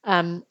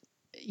 Um,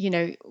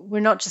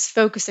 we're not just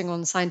focusing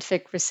on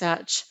scientific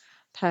research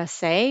per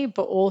se,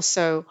 but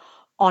also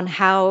on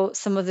how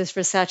some of this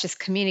research is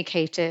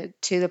communicated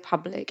to the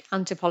public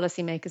and to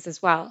policymakers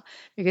as well.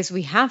 Because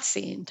we have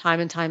seen time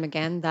and time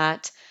again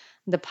that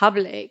the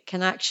public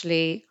can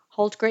actually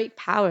hold great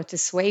power to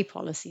sway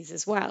policies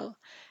as well.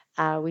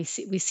 We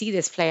see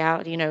this play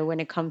out, when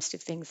it comes to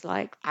things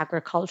like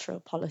agricultural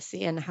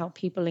policy and how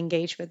people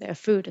engage with their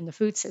food and the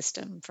food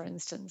system, for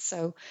instance.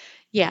 So,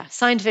 yeah,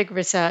 scientific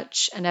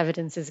research and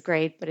evidence is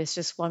great, but it's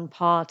just one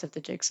part of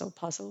the jigsaw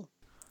puzzle.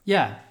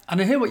 Yeah,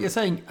 and I hear what you're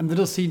saying, and there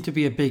does seem to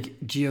be a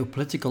big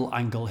geopolitical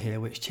angle here,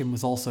 which Tim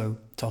was also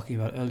talking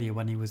about earlier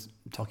when he was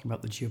talking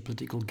about the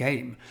geopolitical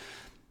game.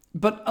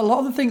 But a lot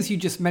of the things you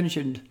just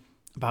mentioned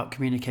about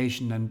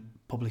communication and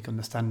public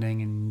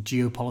understanding and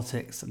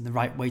geopolitics and the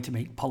right way to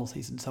make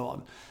policies and so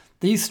on,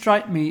 these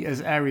strike me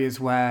as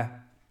areas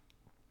where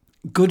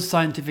good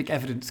scientific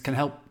evidence can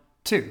help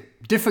too.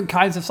 Different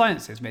kinds of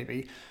sciences,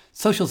 maybe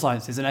social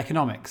sciences and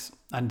economics,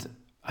 and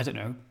I don't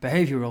know,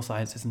 behavioural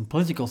sciences and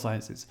political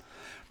sciences.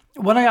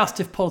 When I asked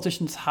if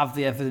politicians have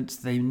the evidence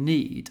they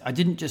need, I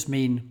didn't just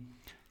mean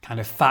kind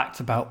of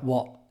facts about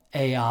what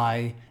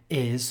AI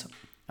is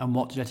and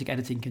what genetic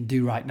editing can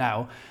do right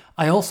now.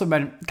 I also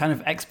meant kind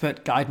of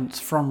expert guidance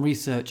from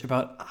research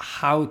about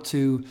how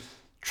to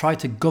try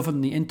to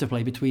govern the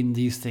interplay between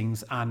these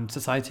things and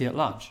society at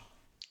large.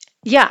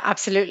 Yeah,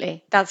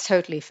 absolutely. That's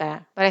totally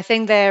fair. But I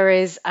think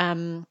there's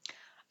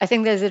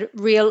a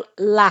real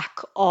lack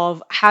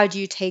of how do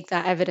you take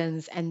that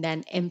evidence and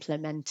then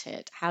implement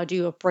it? How do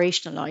you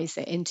operationalize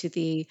it into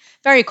the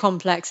very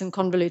complex and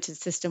convoluted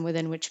system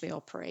within which we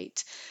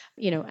operate?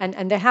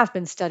 And there have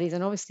been studies,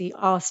 and obviously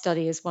our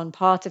study is one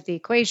part of the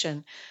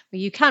equation where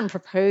you can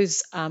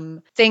propose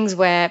things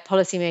where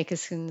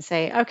policymakers can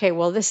say, okay,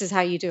 well, this is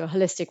how you do a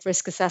holistic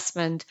risk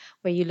assessment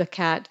where you look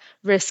at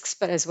risks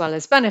but as well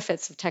as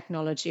benefits of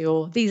technology,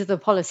 or these are the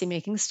policy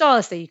making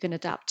styles that you can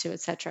adapt to,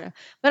 etc.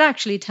 But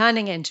actually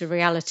turning it into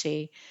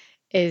reality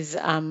is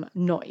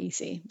not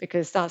easy,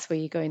 because that's where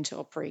you go into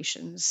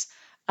operations.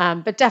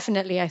 But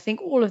definitely, I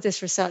think all of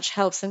this research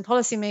helps, and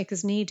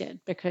policymakers need it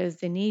because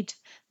they need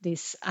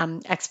this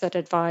expert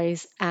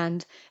advice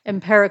and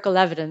empirical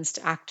evidence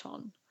to act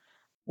on.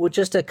 Well,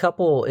 just a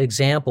couple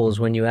examples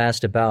when you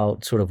asked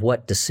about sort of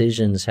what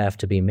decisions have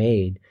to be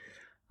made.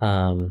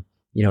 Sana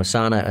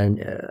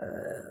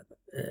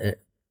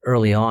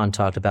early on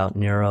talked about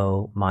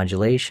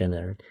neuromodulation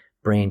or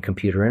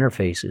brain-computer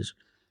interfaces.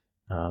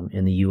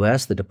 In the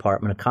U.S., the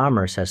Department of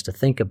Commerce has to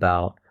think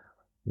about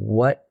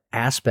what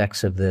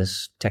aspects of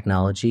this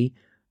technology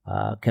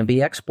can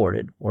be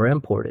exported or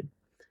imported.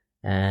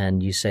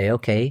 And you say,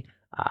 okay,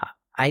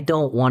 I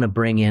don't want to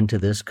bring into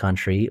this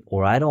country,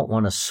 or I don't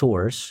want to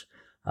source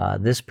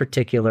this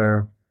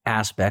particular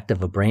aspect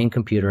of a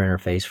brain-computer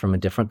interface from a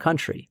different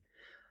country.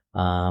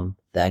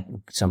 That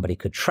somebody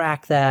could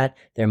track that.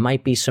 There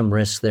might be some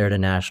risks there to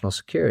national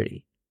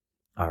security.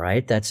 All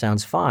right, that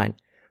sounds fine.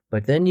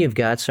 But then you've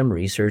got some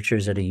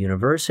researchers at a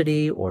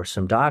university or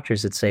some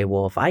doctors that say,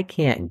 well, if I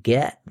can't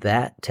get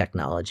that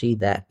technology,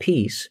 that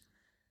piece,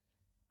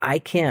 I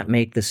can't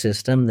make the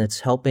system that's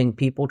helping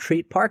people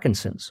treat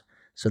Parkinson's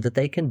so that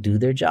they can do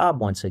their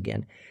job once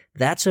again.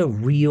 That's a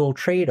real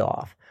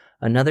trade-off.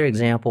 Another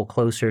example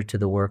closer to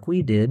the work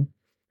we did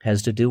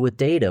has to do with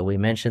data. We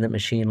mentioned that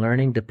machine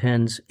learning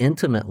depends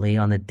intimately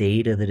on the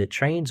data that it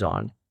trains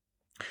on.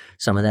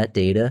 Some of that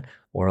data,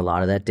 or a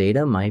lot of that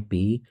data, might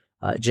be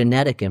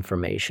genetic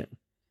information.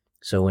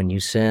 So when you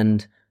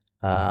send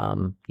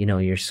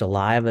your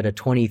saliva to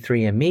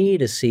 23andMe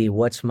to see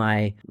what's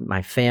my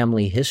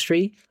family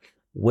history,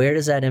 where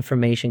does that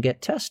information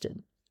get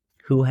tested?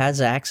 Who has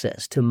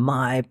access to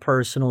my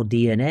personal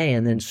DNA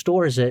and then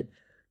stores it,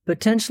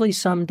 potentially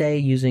someday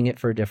using it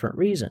for a different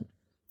reason?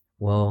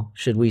 Well,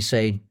 should we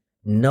say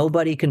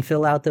nobody can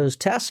fill out those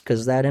tests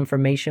because that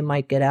information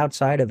might get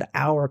outside of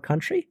our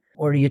country?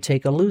 Or do you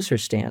take a looser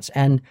stance?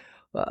 And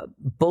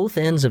both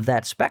ends of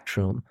that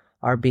spectrum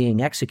are being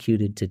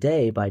executed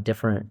today by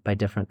different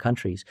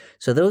countries.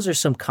 So those are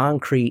some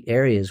concrete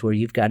areas where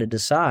you've got to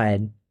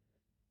decide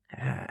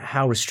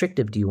how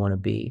restrictive do you want to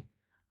be.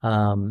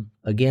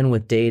 Again,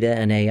 with data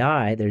and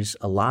AI, there's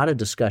a lot of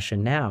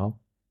discussion now.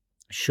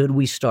 Should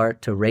we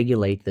start to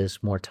regulate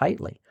this more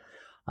tightly?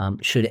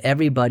 Should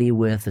everybody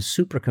with a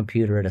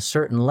supercomputer at a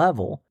certain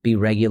level be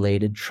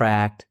regulated,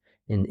 tracked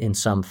in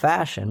some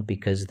fashion,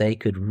 because they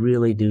could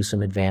really do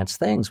some advanced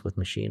things with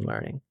machine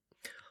learning?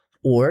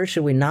 Or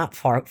should we not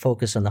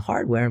focus on the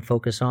hardware and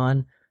focus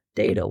on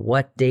data?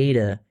 What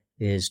data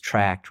is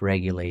tracked,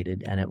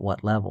 regulated, and at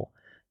what level?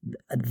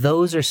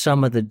 Those are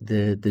some of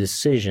the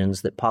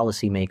decisions that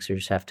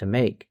policymakers have to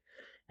make.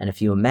 And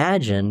if you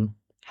imagine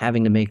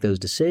having to make those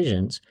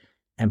decisions,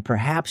 and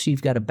perhaps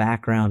you've got a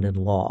background in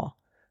law,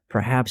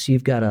 perhaps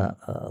you've got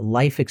a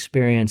life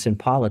experience in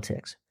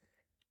politics,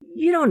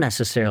 you don't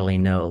necessarily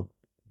know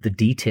the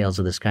details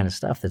of this kind of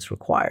stuff that's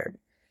required.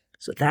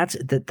 So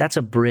that's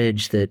a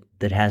bridge that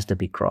has to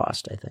be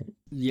crossed, I think.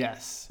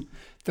 Yes.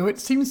 Though it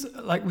seems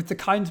like with the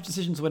kinds of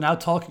decisions we're now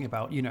talking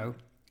about,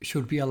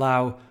 should we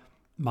allow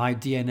my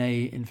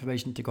DNA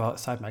information to go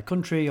outside my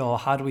country, or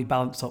how do we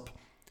balance up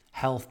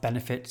health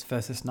benefits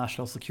versus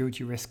national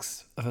security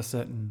risks of a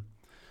certain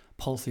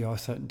policy or a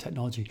certain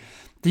technology?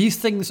 These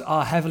things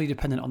are heavily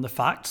dependent on the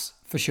facts,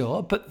 for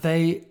sure, but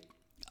they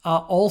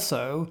are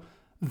also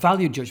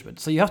value judgment.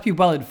 So you have to be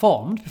well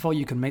informed before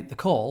you can make the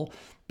call.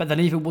 But then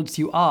even once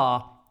you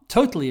are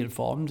totally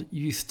informed,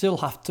 you still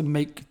have to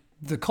make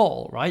the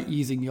call, right?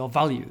 Using your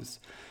values.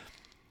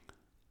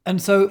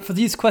 And so for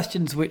these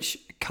questions which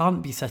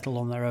can't be settled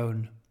on their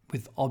own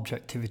with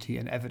objectivity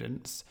and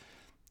evidence,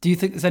 do you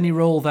think there's any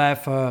role there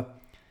for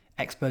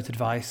expert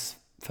advice,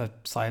 for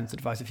science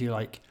advice, if you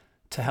like,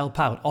 to help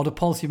out? Or do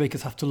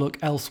policymakers have to look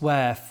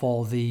elsewhere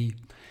for the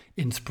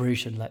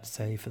inspiration, let's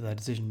say, for their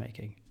decision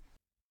making?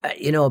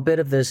 A bit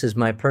of this is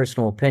my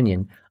personal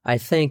opinion. I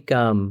think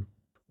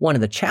one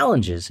of the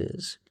challenges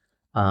is,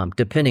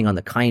 depending on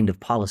the kind of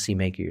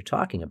policymaker you're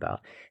talking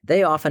about,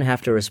 they often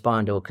have to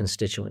respond to a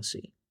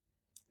constituency.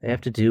 They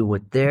have to do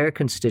what their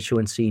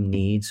constituency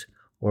needs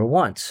or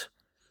wants.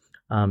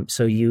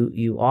 So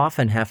you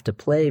often have to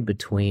play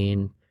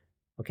between,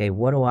 okay,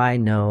 what do I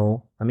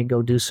know? Let me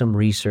go do some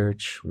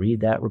research,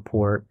 read that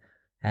report,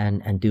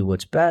 and do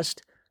what's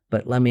best.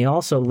 But let me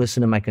also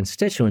listen to my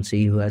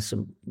constituency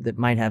that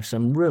might have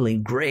some really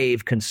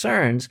grave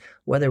concerns,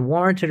 whether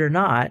warranted or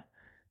not.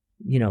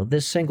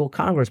 This single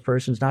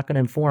congressperson is not going to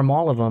inform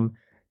all of them.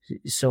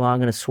 So I'm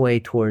going to sway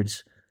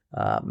towards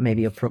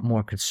maybe a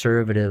more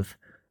conservative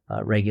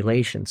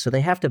regulation. So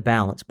they have to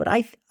balance. But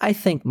I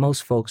think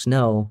most folks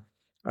know,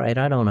 all right,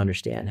 I don't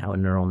understand how a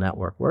neural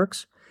network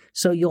works.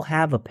 So you'll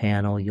have a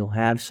panel, you'll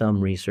have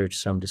some research,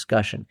 some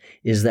discussion.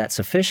 Is that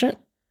sufficient?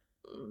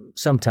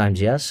 Sometimes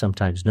yes,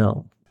 sometimes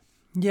no.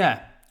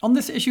 Yeah. On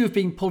this issue of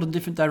being pulled in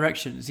different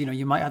directions,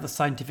 you might have the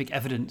scientific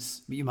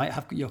evidence, but you might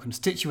have your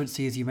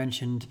constituency, as you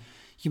mentioned.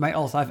 You might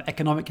also have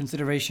economic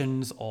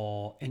considerations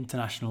or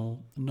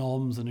international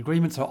norms and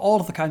agreements, or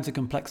all of the kinds of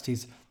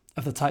complexities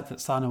of the type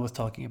that Sana was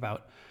talking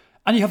about.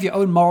 And you have your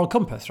own moral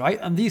compass, right?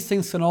 And these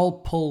things can all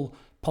pull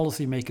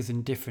policymakers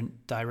in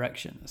different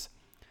directions.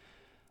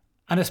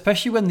 And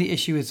especially when the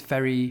issue is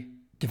very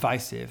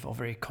divisive or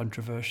very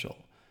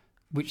controversial,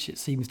 which it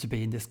seems to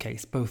be in this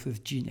case, both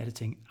with gene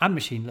editing and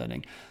machine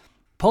learning,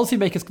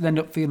 policymakers can end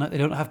up feeling like they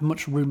don't have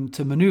much room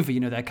to maneuver.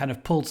 They're kind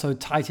of pulled so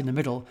tight in the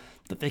middle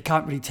that they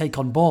can't really take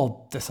on board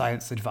the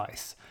science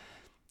advice.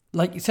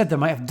 Like you said, they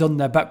might have done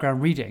their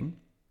background reading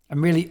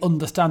and really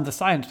understand the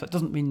science, but that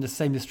doesn't mean the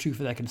same is true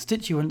for their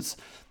constituents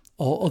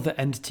or other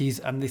entities,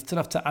 and they still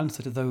have to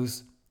answer to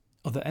those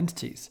other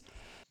entities.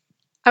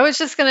 I was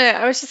just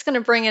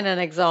gonna bring in an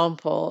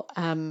example.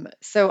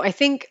 So I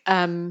think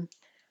there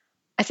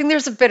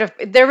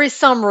is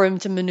some room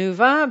to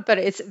maneuver, but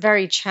it's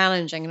very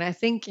challenging. And I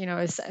think,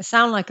 I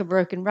sound like a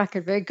broken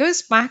record, but it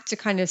goes back to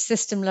kind of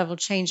system level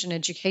change in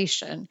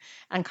education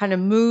and kind of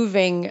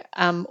moving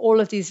all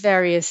of these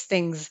various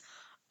things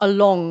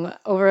along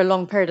over a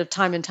long period of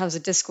time in terms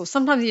of discourse.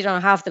 Sometimes you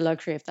don't have the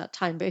luxury of that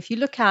time, but if you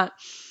look at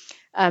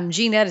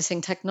gene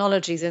editing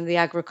technologies in the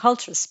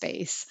agriculture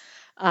space,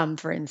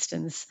 for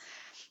instance,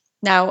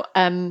 now,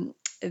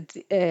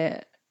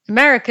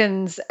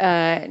 Americans,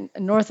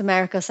 North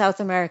America, South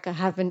America,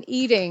 have been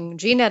eating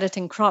gene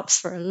editing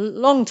crops for a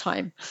long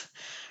time,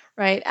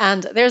 right?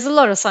 And there's a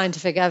lot of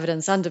scientific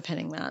evidence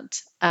underpinning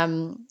that.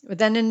 But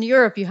then in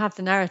Europe, you have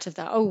the narrative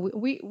that,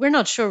 we're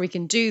not sure we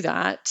can do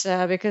that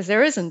because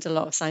there isn't a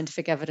lot of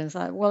scientific evidence.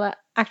 Well,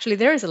 actually,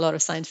 there is a lot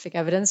of scientific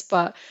evidence,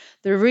 but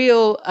the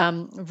real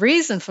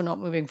reason for not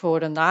moving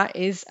forward on that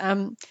is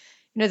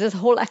there's a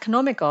whole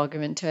economic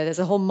argument to it. There's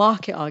a whole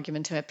market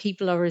argument to it.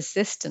 People are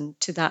resistant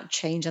to that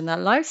change and that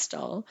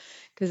lifestyle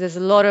because there's a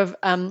lot of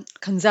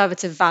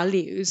conservative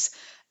values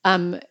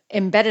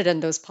embedded in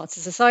those parts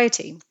of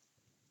society.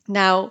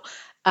 Now,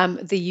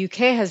 the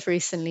UK has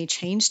recently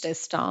changed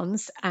its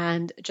stance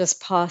and just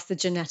passed the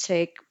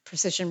Genetic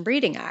Precision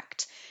Breeding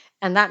Act.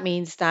 And that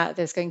means that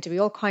there's going to be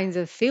all kinds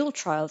of field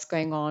trials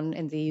going on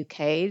in the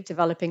UK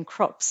developing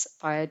crops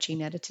via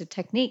gene-edited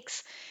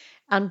techniques.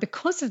 And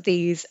because of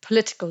these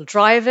political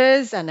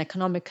drivers and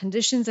economic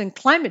conditions and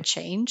climate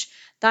change,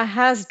 that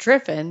has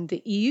driven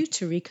the EU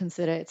to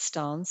reconsider its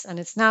stance. And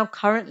it's now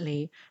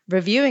currently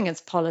reviewing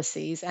its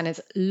policies and it's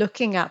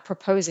looking at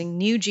proposing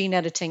new gene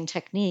editing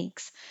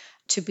techniques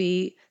to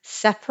be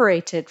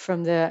separated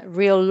from the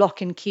real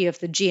lock and key of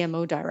the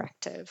GMO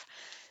directive.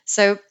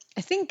 So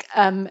I think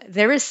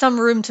there is some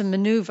room to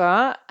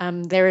maneuver.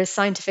 There is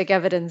scientific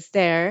evidence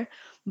there,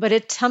 but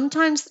it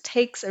sometimes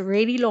takes a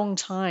really long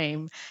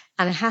time.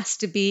 And it has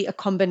to be a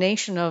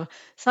combination of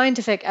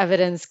scientific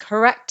evidence,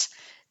 correct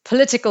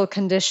political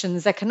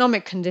conditions,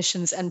 economic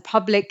conditions, and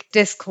public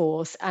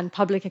discourse and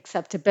public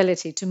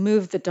acceptability to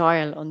move the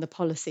dial on the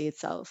policy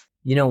itself.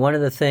 One of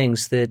the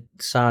things that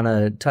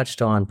Sana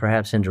touched on,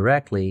 perhaps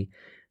indirectly,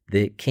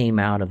 that came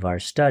out of our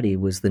study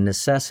was the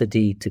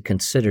necessity to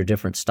consider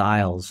different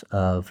styles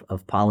of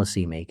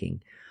policy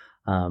making.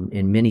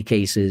 In many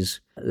cases,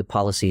 the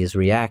policy is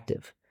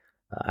reactive.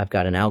 I've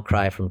got an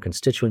outcry from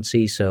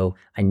constituency, so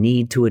I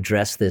need to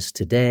address this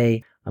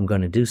today. I'm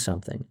going to do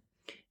something.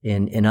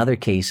 In other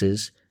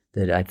cases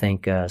that I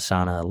think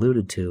Sana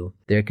alluded to,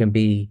 there can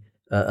be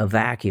a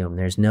vacuum.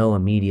 There's no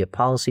immediate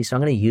policy, so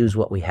I'm going to use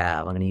what we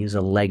have. I'm going to use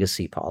a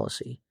legacy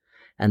policy.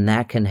 And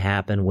that can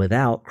happen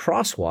without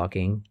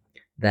crosswalking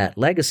that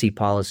legacy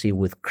policy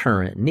with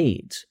current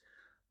needs.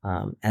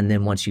 And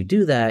then once you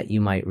do that,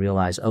 you might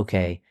realize,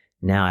 okay,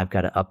 now I've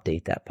got to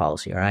update that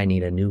policy, or I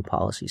need a new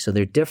policy. So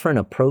there are different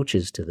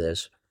approaches to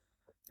this,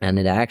 and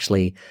it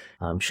actually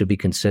should be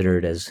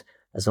considered as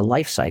a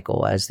life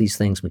cycle. As these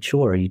things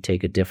mature, you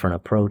take a different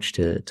approach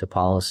to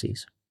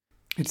policies.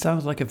 It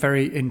sounds like a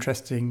very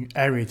interesting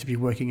area to be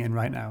working in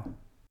right now.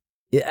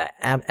 Yeah,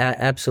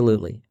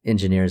 absolutely.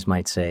 Engineers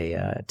might say,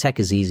 tech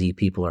is easy,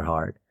 people are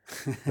hard,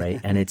 right?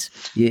 And it's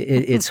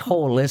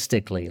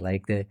holistically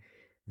like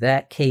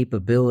that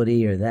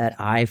capability or that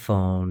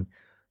iPhone,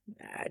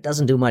 it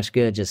doesn't do much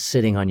good just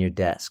sitting on your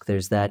desk.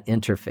 There's that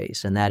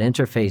interface, and that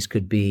interface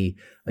could be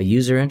a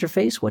user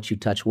interface, what you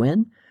touch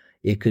when.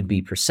 It could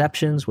be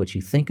perceptions, what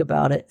you think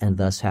about it, and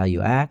thus how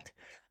you act.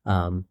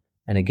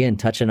 And again,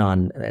 touching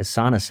on, as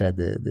Sana said,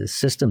 the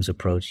systems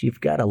approach,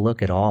 you've got to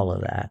look at all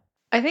of that.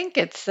 I think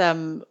it's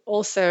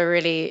also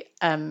really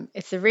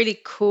it's a really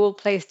cool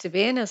place to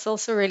be in. It's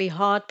also a really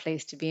hard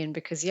place to be in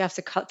because you have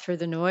to cut through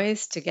the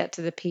noise to get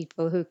to the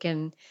people who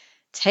can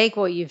take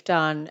what you've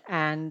done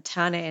and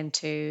turn it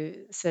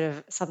into sort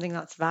of something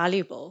that's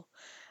valuable.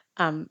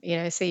 So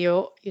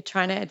you're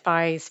trying to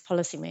advise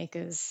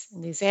policymakers in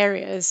these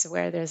areas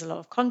where there's a lot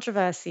of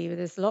controversy, where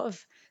there's a lot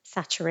of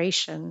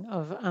saturation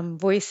of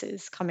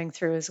voices coming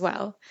through as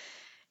well.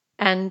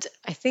 And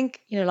I think,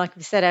 like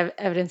we said,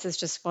 evidence is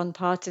just one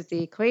part of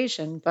the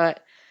equation. But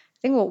I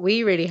think what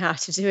we really have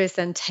to do is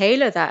then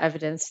tailor that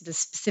evidence to the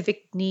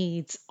specific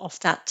needs of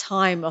that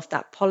time, of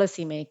that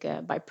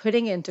policymaker, by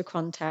putting it into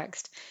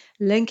context,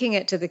 linking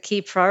it to the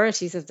key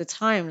priorities of the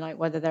time, like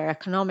whether they're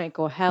economic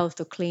or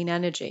health or clean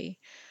energy.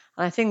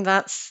 And I think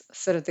that's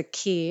sort of the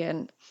key.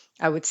 And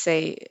I would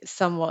say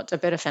somewhat a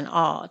bit of an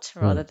art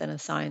rather than a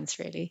science,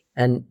 really.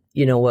 And,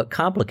 what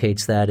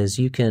complicates that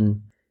is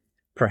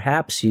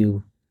perhaps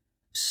you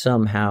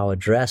somehow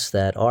address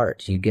that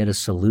art. You get a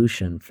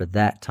solution for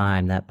that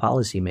time, that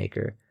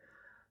policymaker.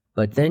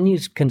 But then you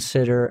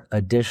consider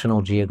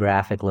additional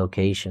geographic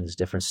locations,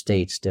 different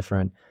states,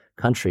 different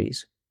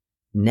countries.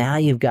 Now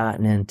you've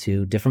gotten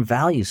into different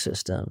value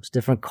systems,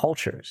 different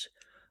cultures.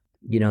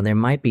 There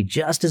might be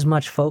just as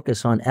much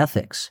focus on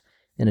ethics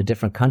in a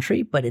different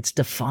country, but it's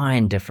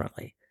defined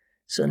differently.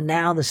 So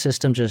now the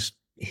system just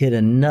hit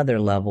another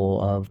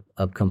level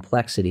of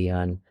complexity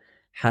on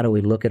how do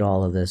we look at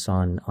all of this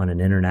on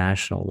an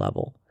international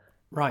level?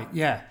 Right,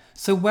 yeah.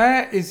 So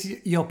where is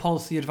your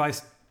policy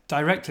advice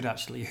directed,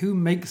 actually? Who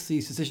makes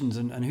these decisions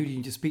and who do you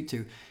need to speak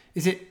to?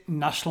 Is it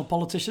national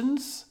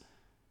politicians?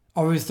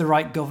 Or is the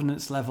right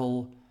governance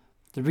level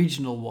the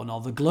regional one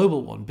or the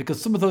global one?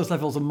 Because some of those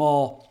levels are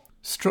more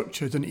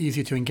structured and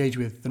easier to engage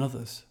with than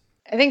others.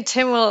 I think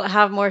Tim will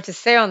have more to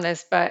say on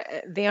this, but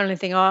the only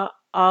thing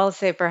I'll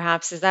say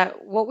perhaps is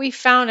that what we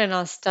found in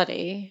our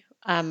study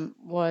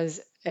was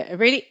a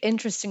really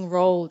interesting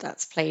role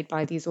that's played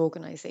by these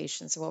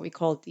organizations, what we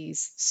call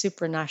these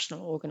supranational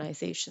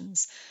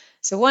organizations.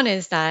 So one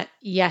is that,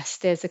 yes,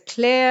 there's a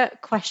clear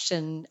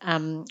question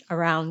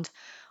around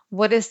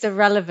what is the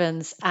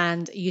relevance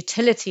and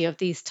utility of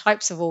these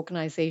types of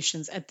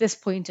organizations at this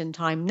point in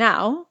time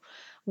now,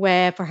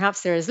 where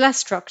perhaps there is less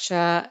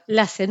structure,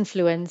 less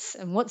influence,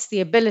 and what's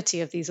the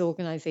ability of these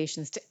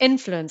organizations to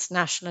influence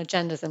national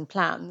agendas and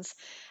plans?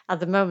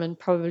 At the moment,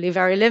 probably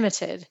very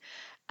limited.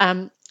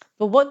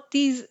 But what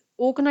these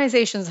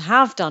organizations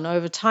have done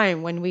over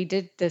time, when we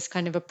did this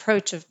kind of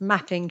approach of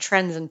mapping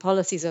trends and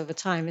policies over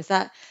time, is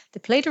that they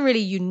played a really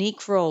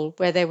unique role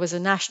where there was a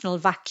national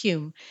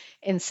vacuum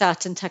in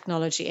certain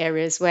technology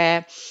areas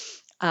where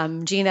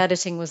gene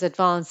editing was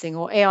advancing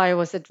or AI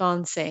was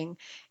advancing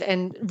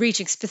and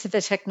reaching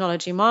specific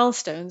technology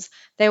milestones.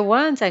 There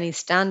weren't any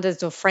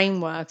standards or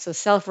frameworks or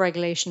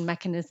self-regulation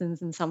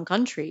mechanisms in some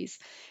countries.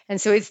 And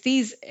so it's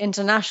these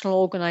international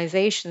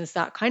organizations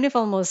that kind of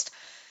almost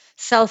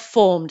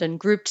self-formed and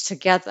grouped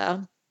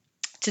together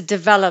to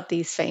develop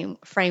these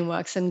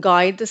frameworks and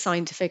guide the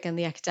scientific and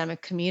the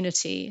academic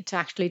community to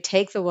actually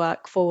take the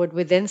work forward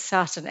within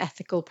certain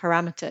ethical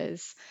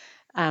parameters.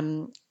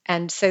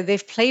 And so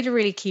they've played a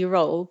really key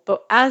role.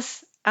 But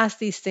as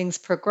these things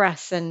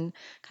progress and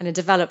kind of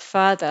develop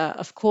further,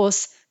 of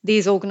course,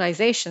 these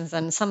organizations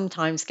then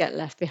sometimes get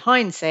left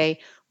behind, say,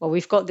 well,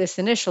 we've got this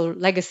initial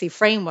legacy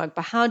framework,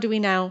 but how do we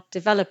now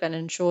develop and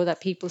ensure that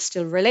people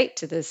still relate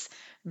to this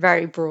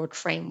very broad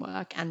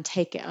framework and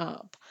take it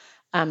up?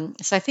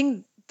 So I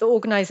think the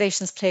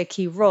organizations play a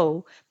key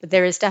role, but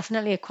there is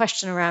definitely a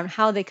question around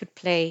how they could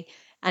play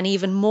an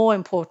even more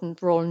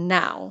important role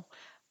now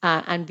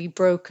and be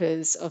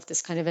brokers of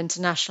this kind of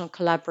international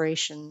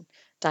collaboration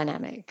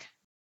dynamic.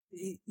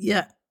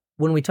 Yeah.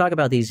 When we talk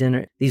about these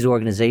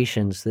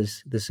organizations,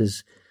 this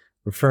is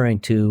referring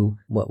to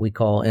what we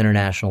call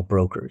international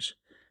brokers.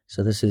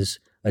 So this is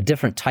a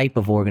different type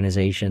of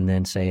organization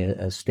than, say,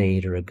 a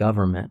state or a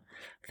government.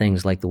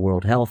 Things like the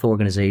World Health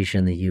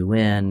Organization, the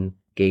UN,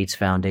 Gates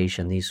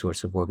Foundation, these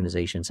sorts of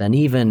organizations, and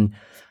even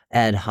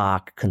ad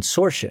hoc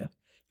consortia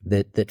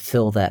that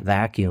fill that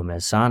vacuum,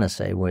 as Sana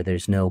say, where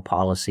there's no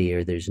policy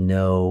or there's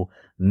no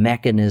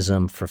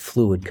mechanism for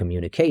fluid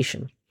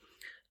communication.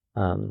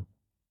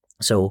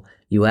 So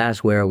you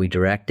ask, where are we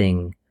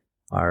directing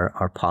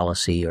our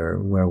policy or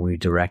where we're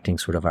directing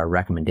sort of our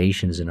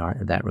recommendations in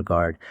that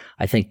regard.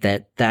 I think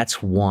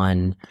that's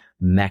one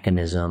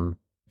mechanism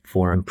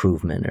for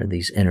improvement, are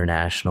these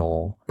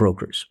international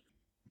brokers.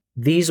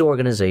 These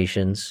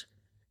organizations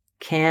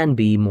can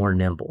be more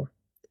nimble.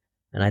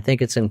 And I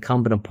think it's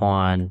incumbent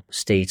upon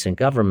states and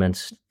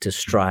governments to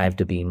strive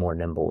to be more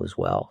nimble as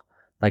well.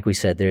 Like we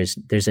said,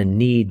 there's a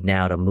need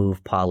now to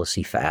move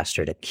policy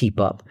faster, to keep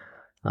up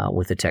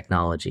with the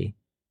technology.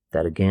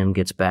 That again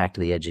gets back to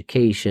the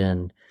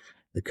education,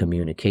 the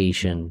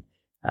communication,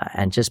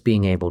 and just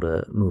being able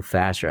to move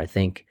faster. I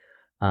think,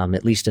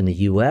 at least in the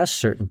U.S.,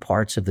 certain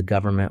parts of the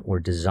government were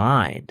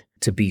designed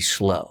to be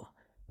slow,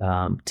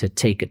 to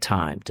take a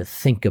time to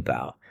think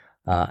about,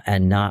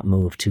 and not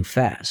move too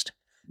fast.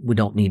 We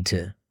don't need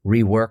to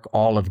rework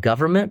all of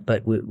government,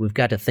 but we've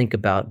got to think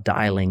about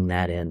dialing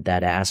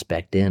that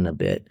aspect in a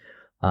bit,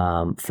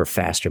 for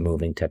faster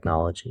moving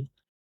technology.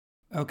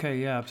 Okay,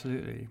 yeah,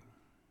 absolutely.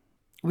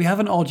 We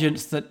have an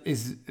audience that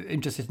is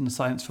interested in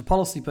science for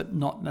policy, but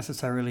not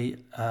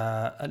necessarily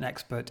an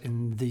expert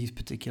in these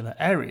particular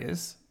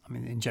areas. I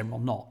mean, in general,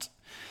 not.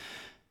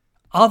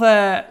 Are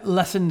there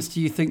lessons, do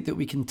you think, that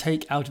we can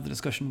take out of the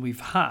discussion we've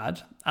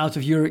had, out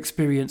of your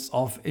experience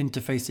of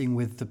interfacing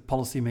with the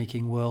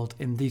policymaking world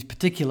in these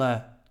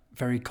particular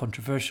very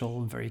controversial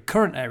and very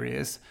current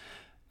areas,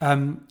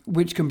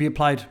 which can be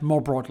applied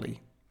more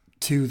broadly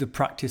to the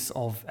practice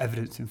of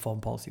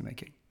evidence-informed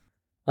policymaking?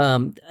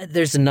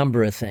 There's a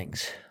number of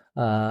things.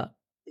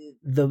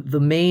 The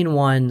main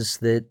ones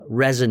that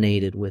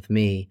resonated with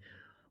me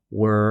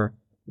were,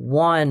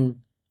 one,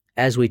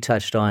 as we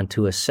touched on,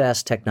 to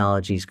assess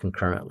technologies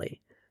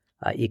concurrently.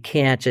 You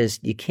can't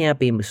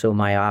be so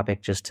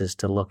myopic just as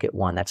to look at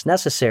one. That's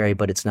necessary,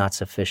 but it's not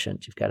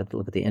sufficient. You've got to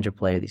look at the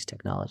interplay of these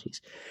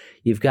technologies.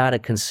 You've got to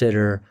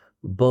consider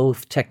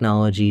both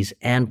technologies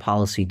and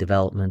policy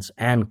developments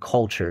and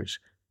cultures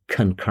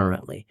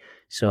concurrently.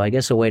 So I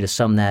guess a way to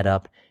sum that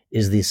up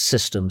is the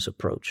systems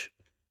approach.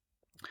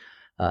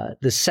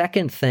 The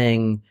second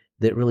thing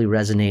that really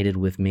resonated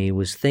with me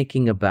was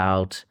thinking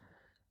about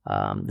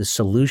the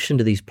solution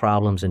to these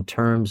problems in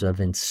terms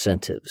of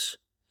incentives.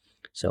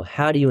 So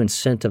how do you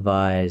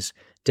incentivize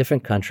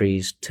different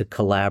countries to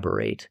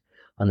collaborate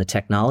on the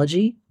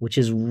technology, which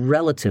is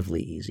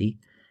relatively easy,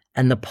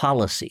 and the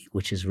policy,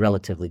 which is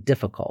relatively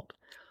difficult?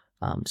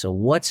 So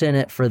what's in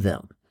it for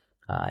them?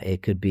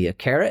 It could be a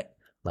carrot,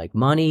 like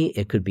money.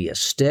 It could be a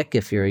stick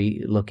if you're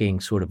looking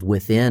sort of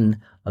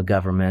within a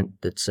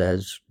government that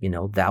says,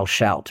 thou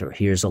shalt, or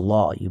here's a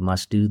law, you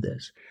must do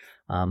this.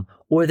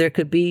 Or there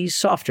could be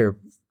softer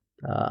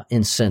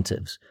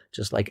incentives,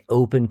 just like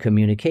open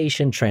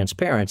communication,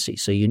 transparency.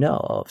 So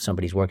if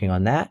somebody's working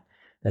on that,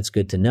 that's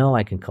good to know.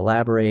 I can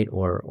collaborate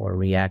or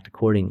react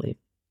accordingly.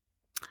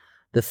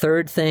 The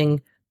third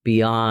thing,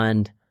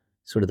 beyond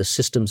sort of the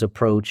systems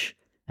approach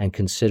and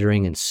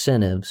considering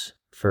incentives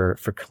for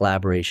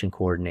collaboration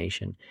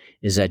coordination,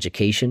 is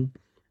education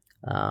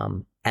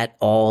at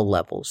all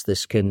levels.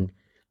 This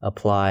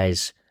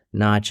applies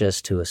not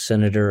just to a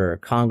senator or a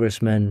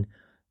congressman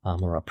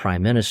or a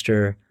prime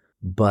minister,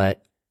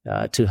 but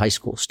to high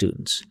school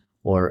students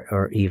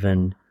or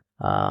even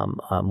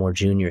more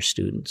junior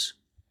students.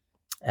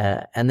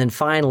 And then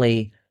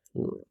finally,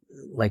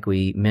 like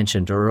we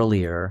mentioned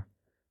earlier,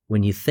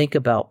 when you think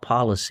about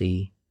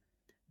policy,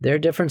 there are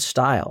different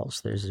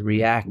styles. There's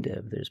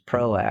reactive, there's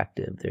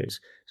proactive, there's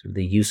sort of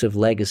the use of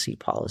legacy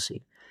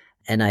policy.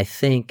 And I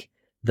think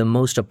the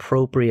most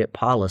appropriate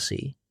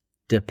policy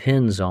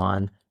depends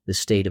on the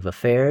state of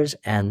affairs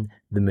and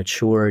the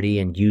maturity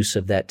and use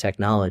of that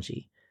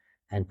technology.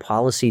 And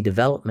policy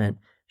development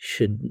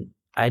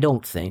I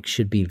don't think,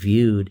 should be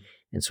viewed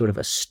in sort of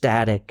a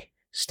static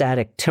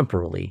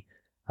temporally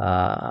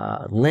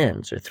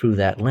lens, or through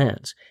that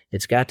lens.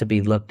 It's got to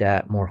be looked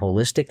at more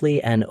holistically,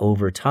 and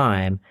over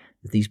time,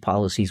 these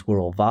policies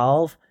will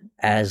evolve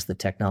as the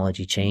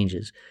technology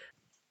changes.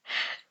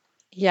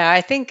 Yeah,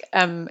 I think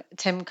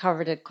Tim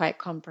covered it quite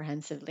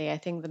comprehensively. I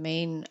think the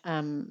main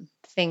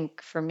thing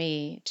for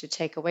me to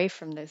take away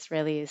from this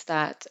really is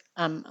that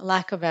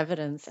lack of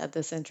evidence at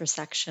this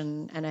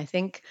intersection. And I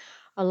think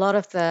a lot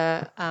of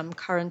the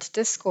current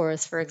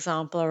discourse, for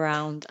example,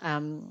 around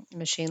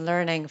machine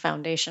learning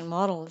foundation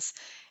models,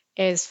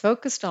 is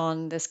focused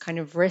on this kind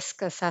of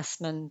risk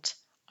assessment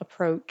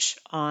approach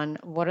on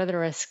what are the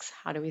risks,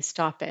 how do we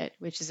stop it,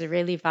 which is a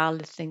really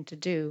valid thing to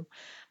do.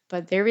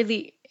 But there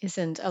really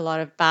isn't a lot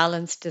of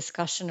balanced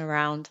discussion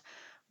around,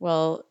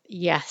 well,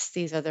 yes,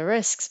 these are the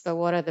risks, but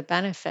what are the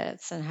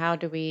benefits and how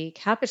do we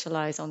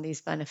capitalize on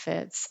these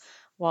benefits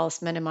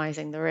whilst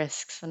minimizing the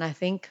risks? And I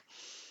think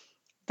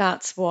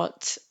that's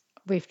what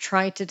we've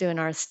tried to do in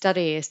our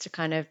study, is to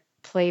kind of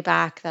play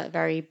back that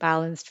very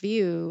balanced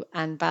view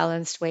and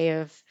balanced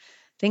way of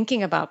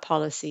thinking about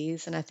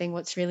policies. And I think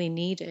what's really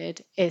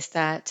needed is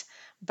that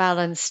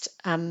balanced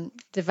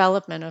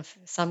development of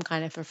some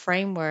kind of a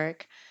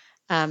framework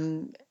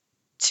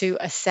to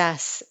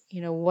assess,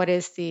 what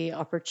is the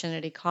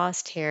opportunity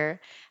cost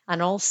here,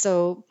 and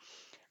also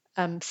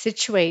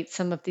situate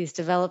some of these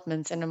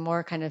developments in a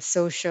more kind of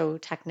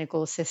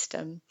socio-technical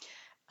system.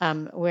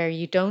 where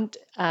you don't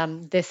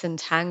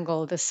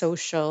disentangle the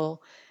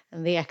social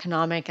and the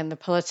economic and the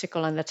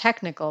political and the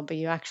technical, but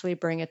you actually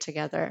bring it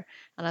together.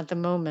 And at the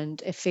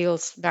moment, it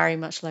feels very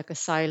much like a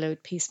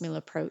siloed, piecemeal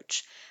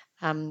approach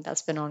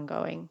that's been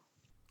ongoing.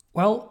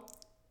 Well,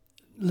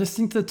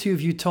 listening to the two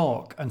of you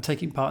talk and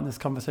taking part in this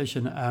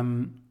conversation,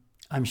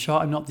 I'm sure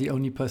I'm not the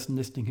only person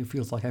listening who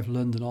feels like I've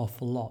learned an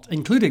awful lot,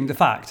 including the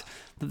fact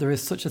that there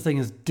is such a thing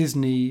as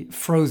Disney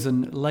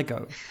frozen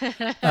Lego.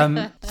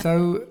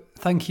 So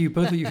thank you,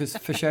 both of you,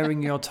 for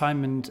sharing your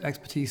time and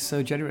expertise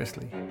so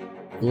generously.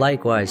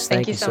 Likewise.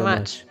 Thank you so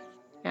much.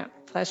 Yeah,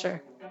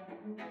 pleasure.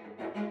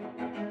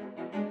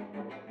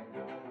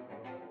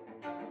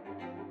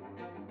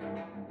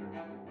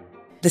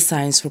 The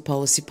Science for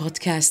Policy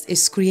podcast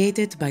is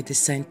created by the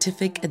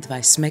Scientific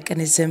Advice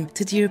Mechanism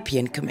to the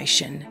European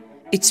Commission.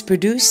 It's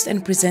produced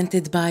and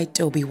presented by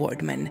Toby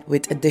Wardman,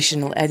 with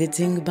additional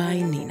editing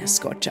by Nina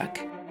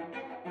Skorchak.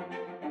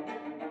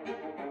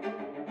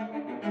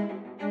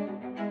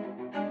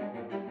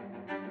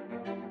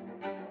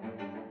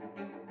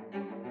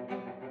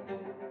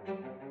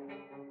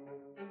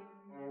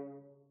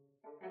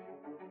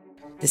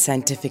 The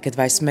Scientific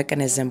Advice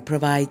Mechanism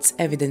provides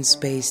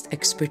evidence-based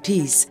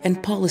expertise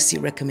and policy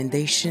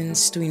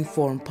recommendations to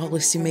inform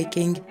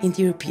policymaking in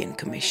the European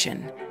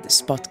Commission.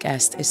 This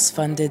podcast is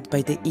funded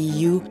by the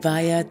EU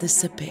via the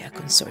SAPEA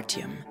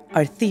Consortium.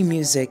 Our theme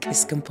music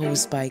is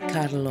composed by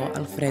Carlo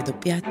Alfredo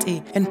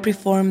Piatti and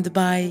performed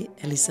by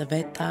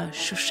Elisaveta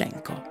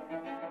Shushenko.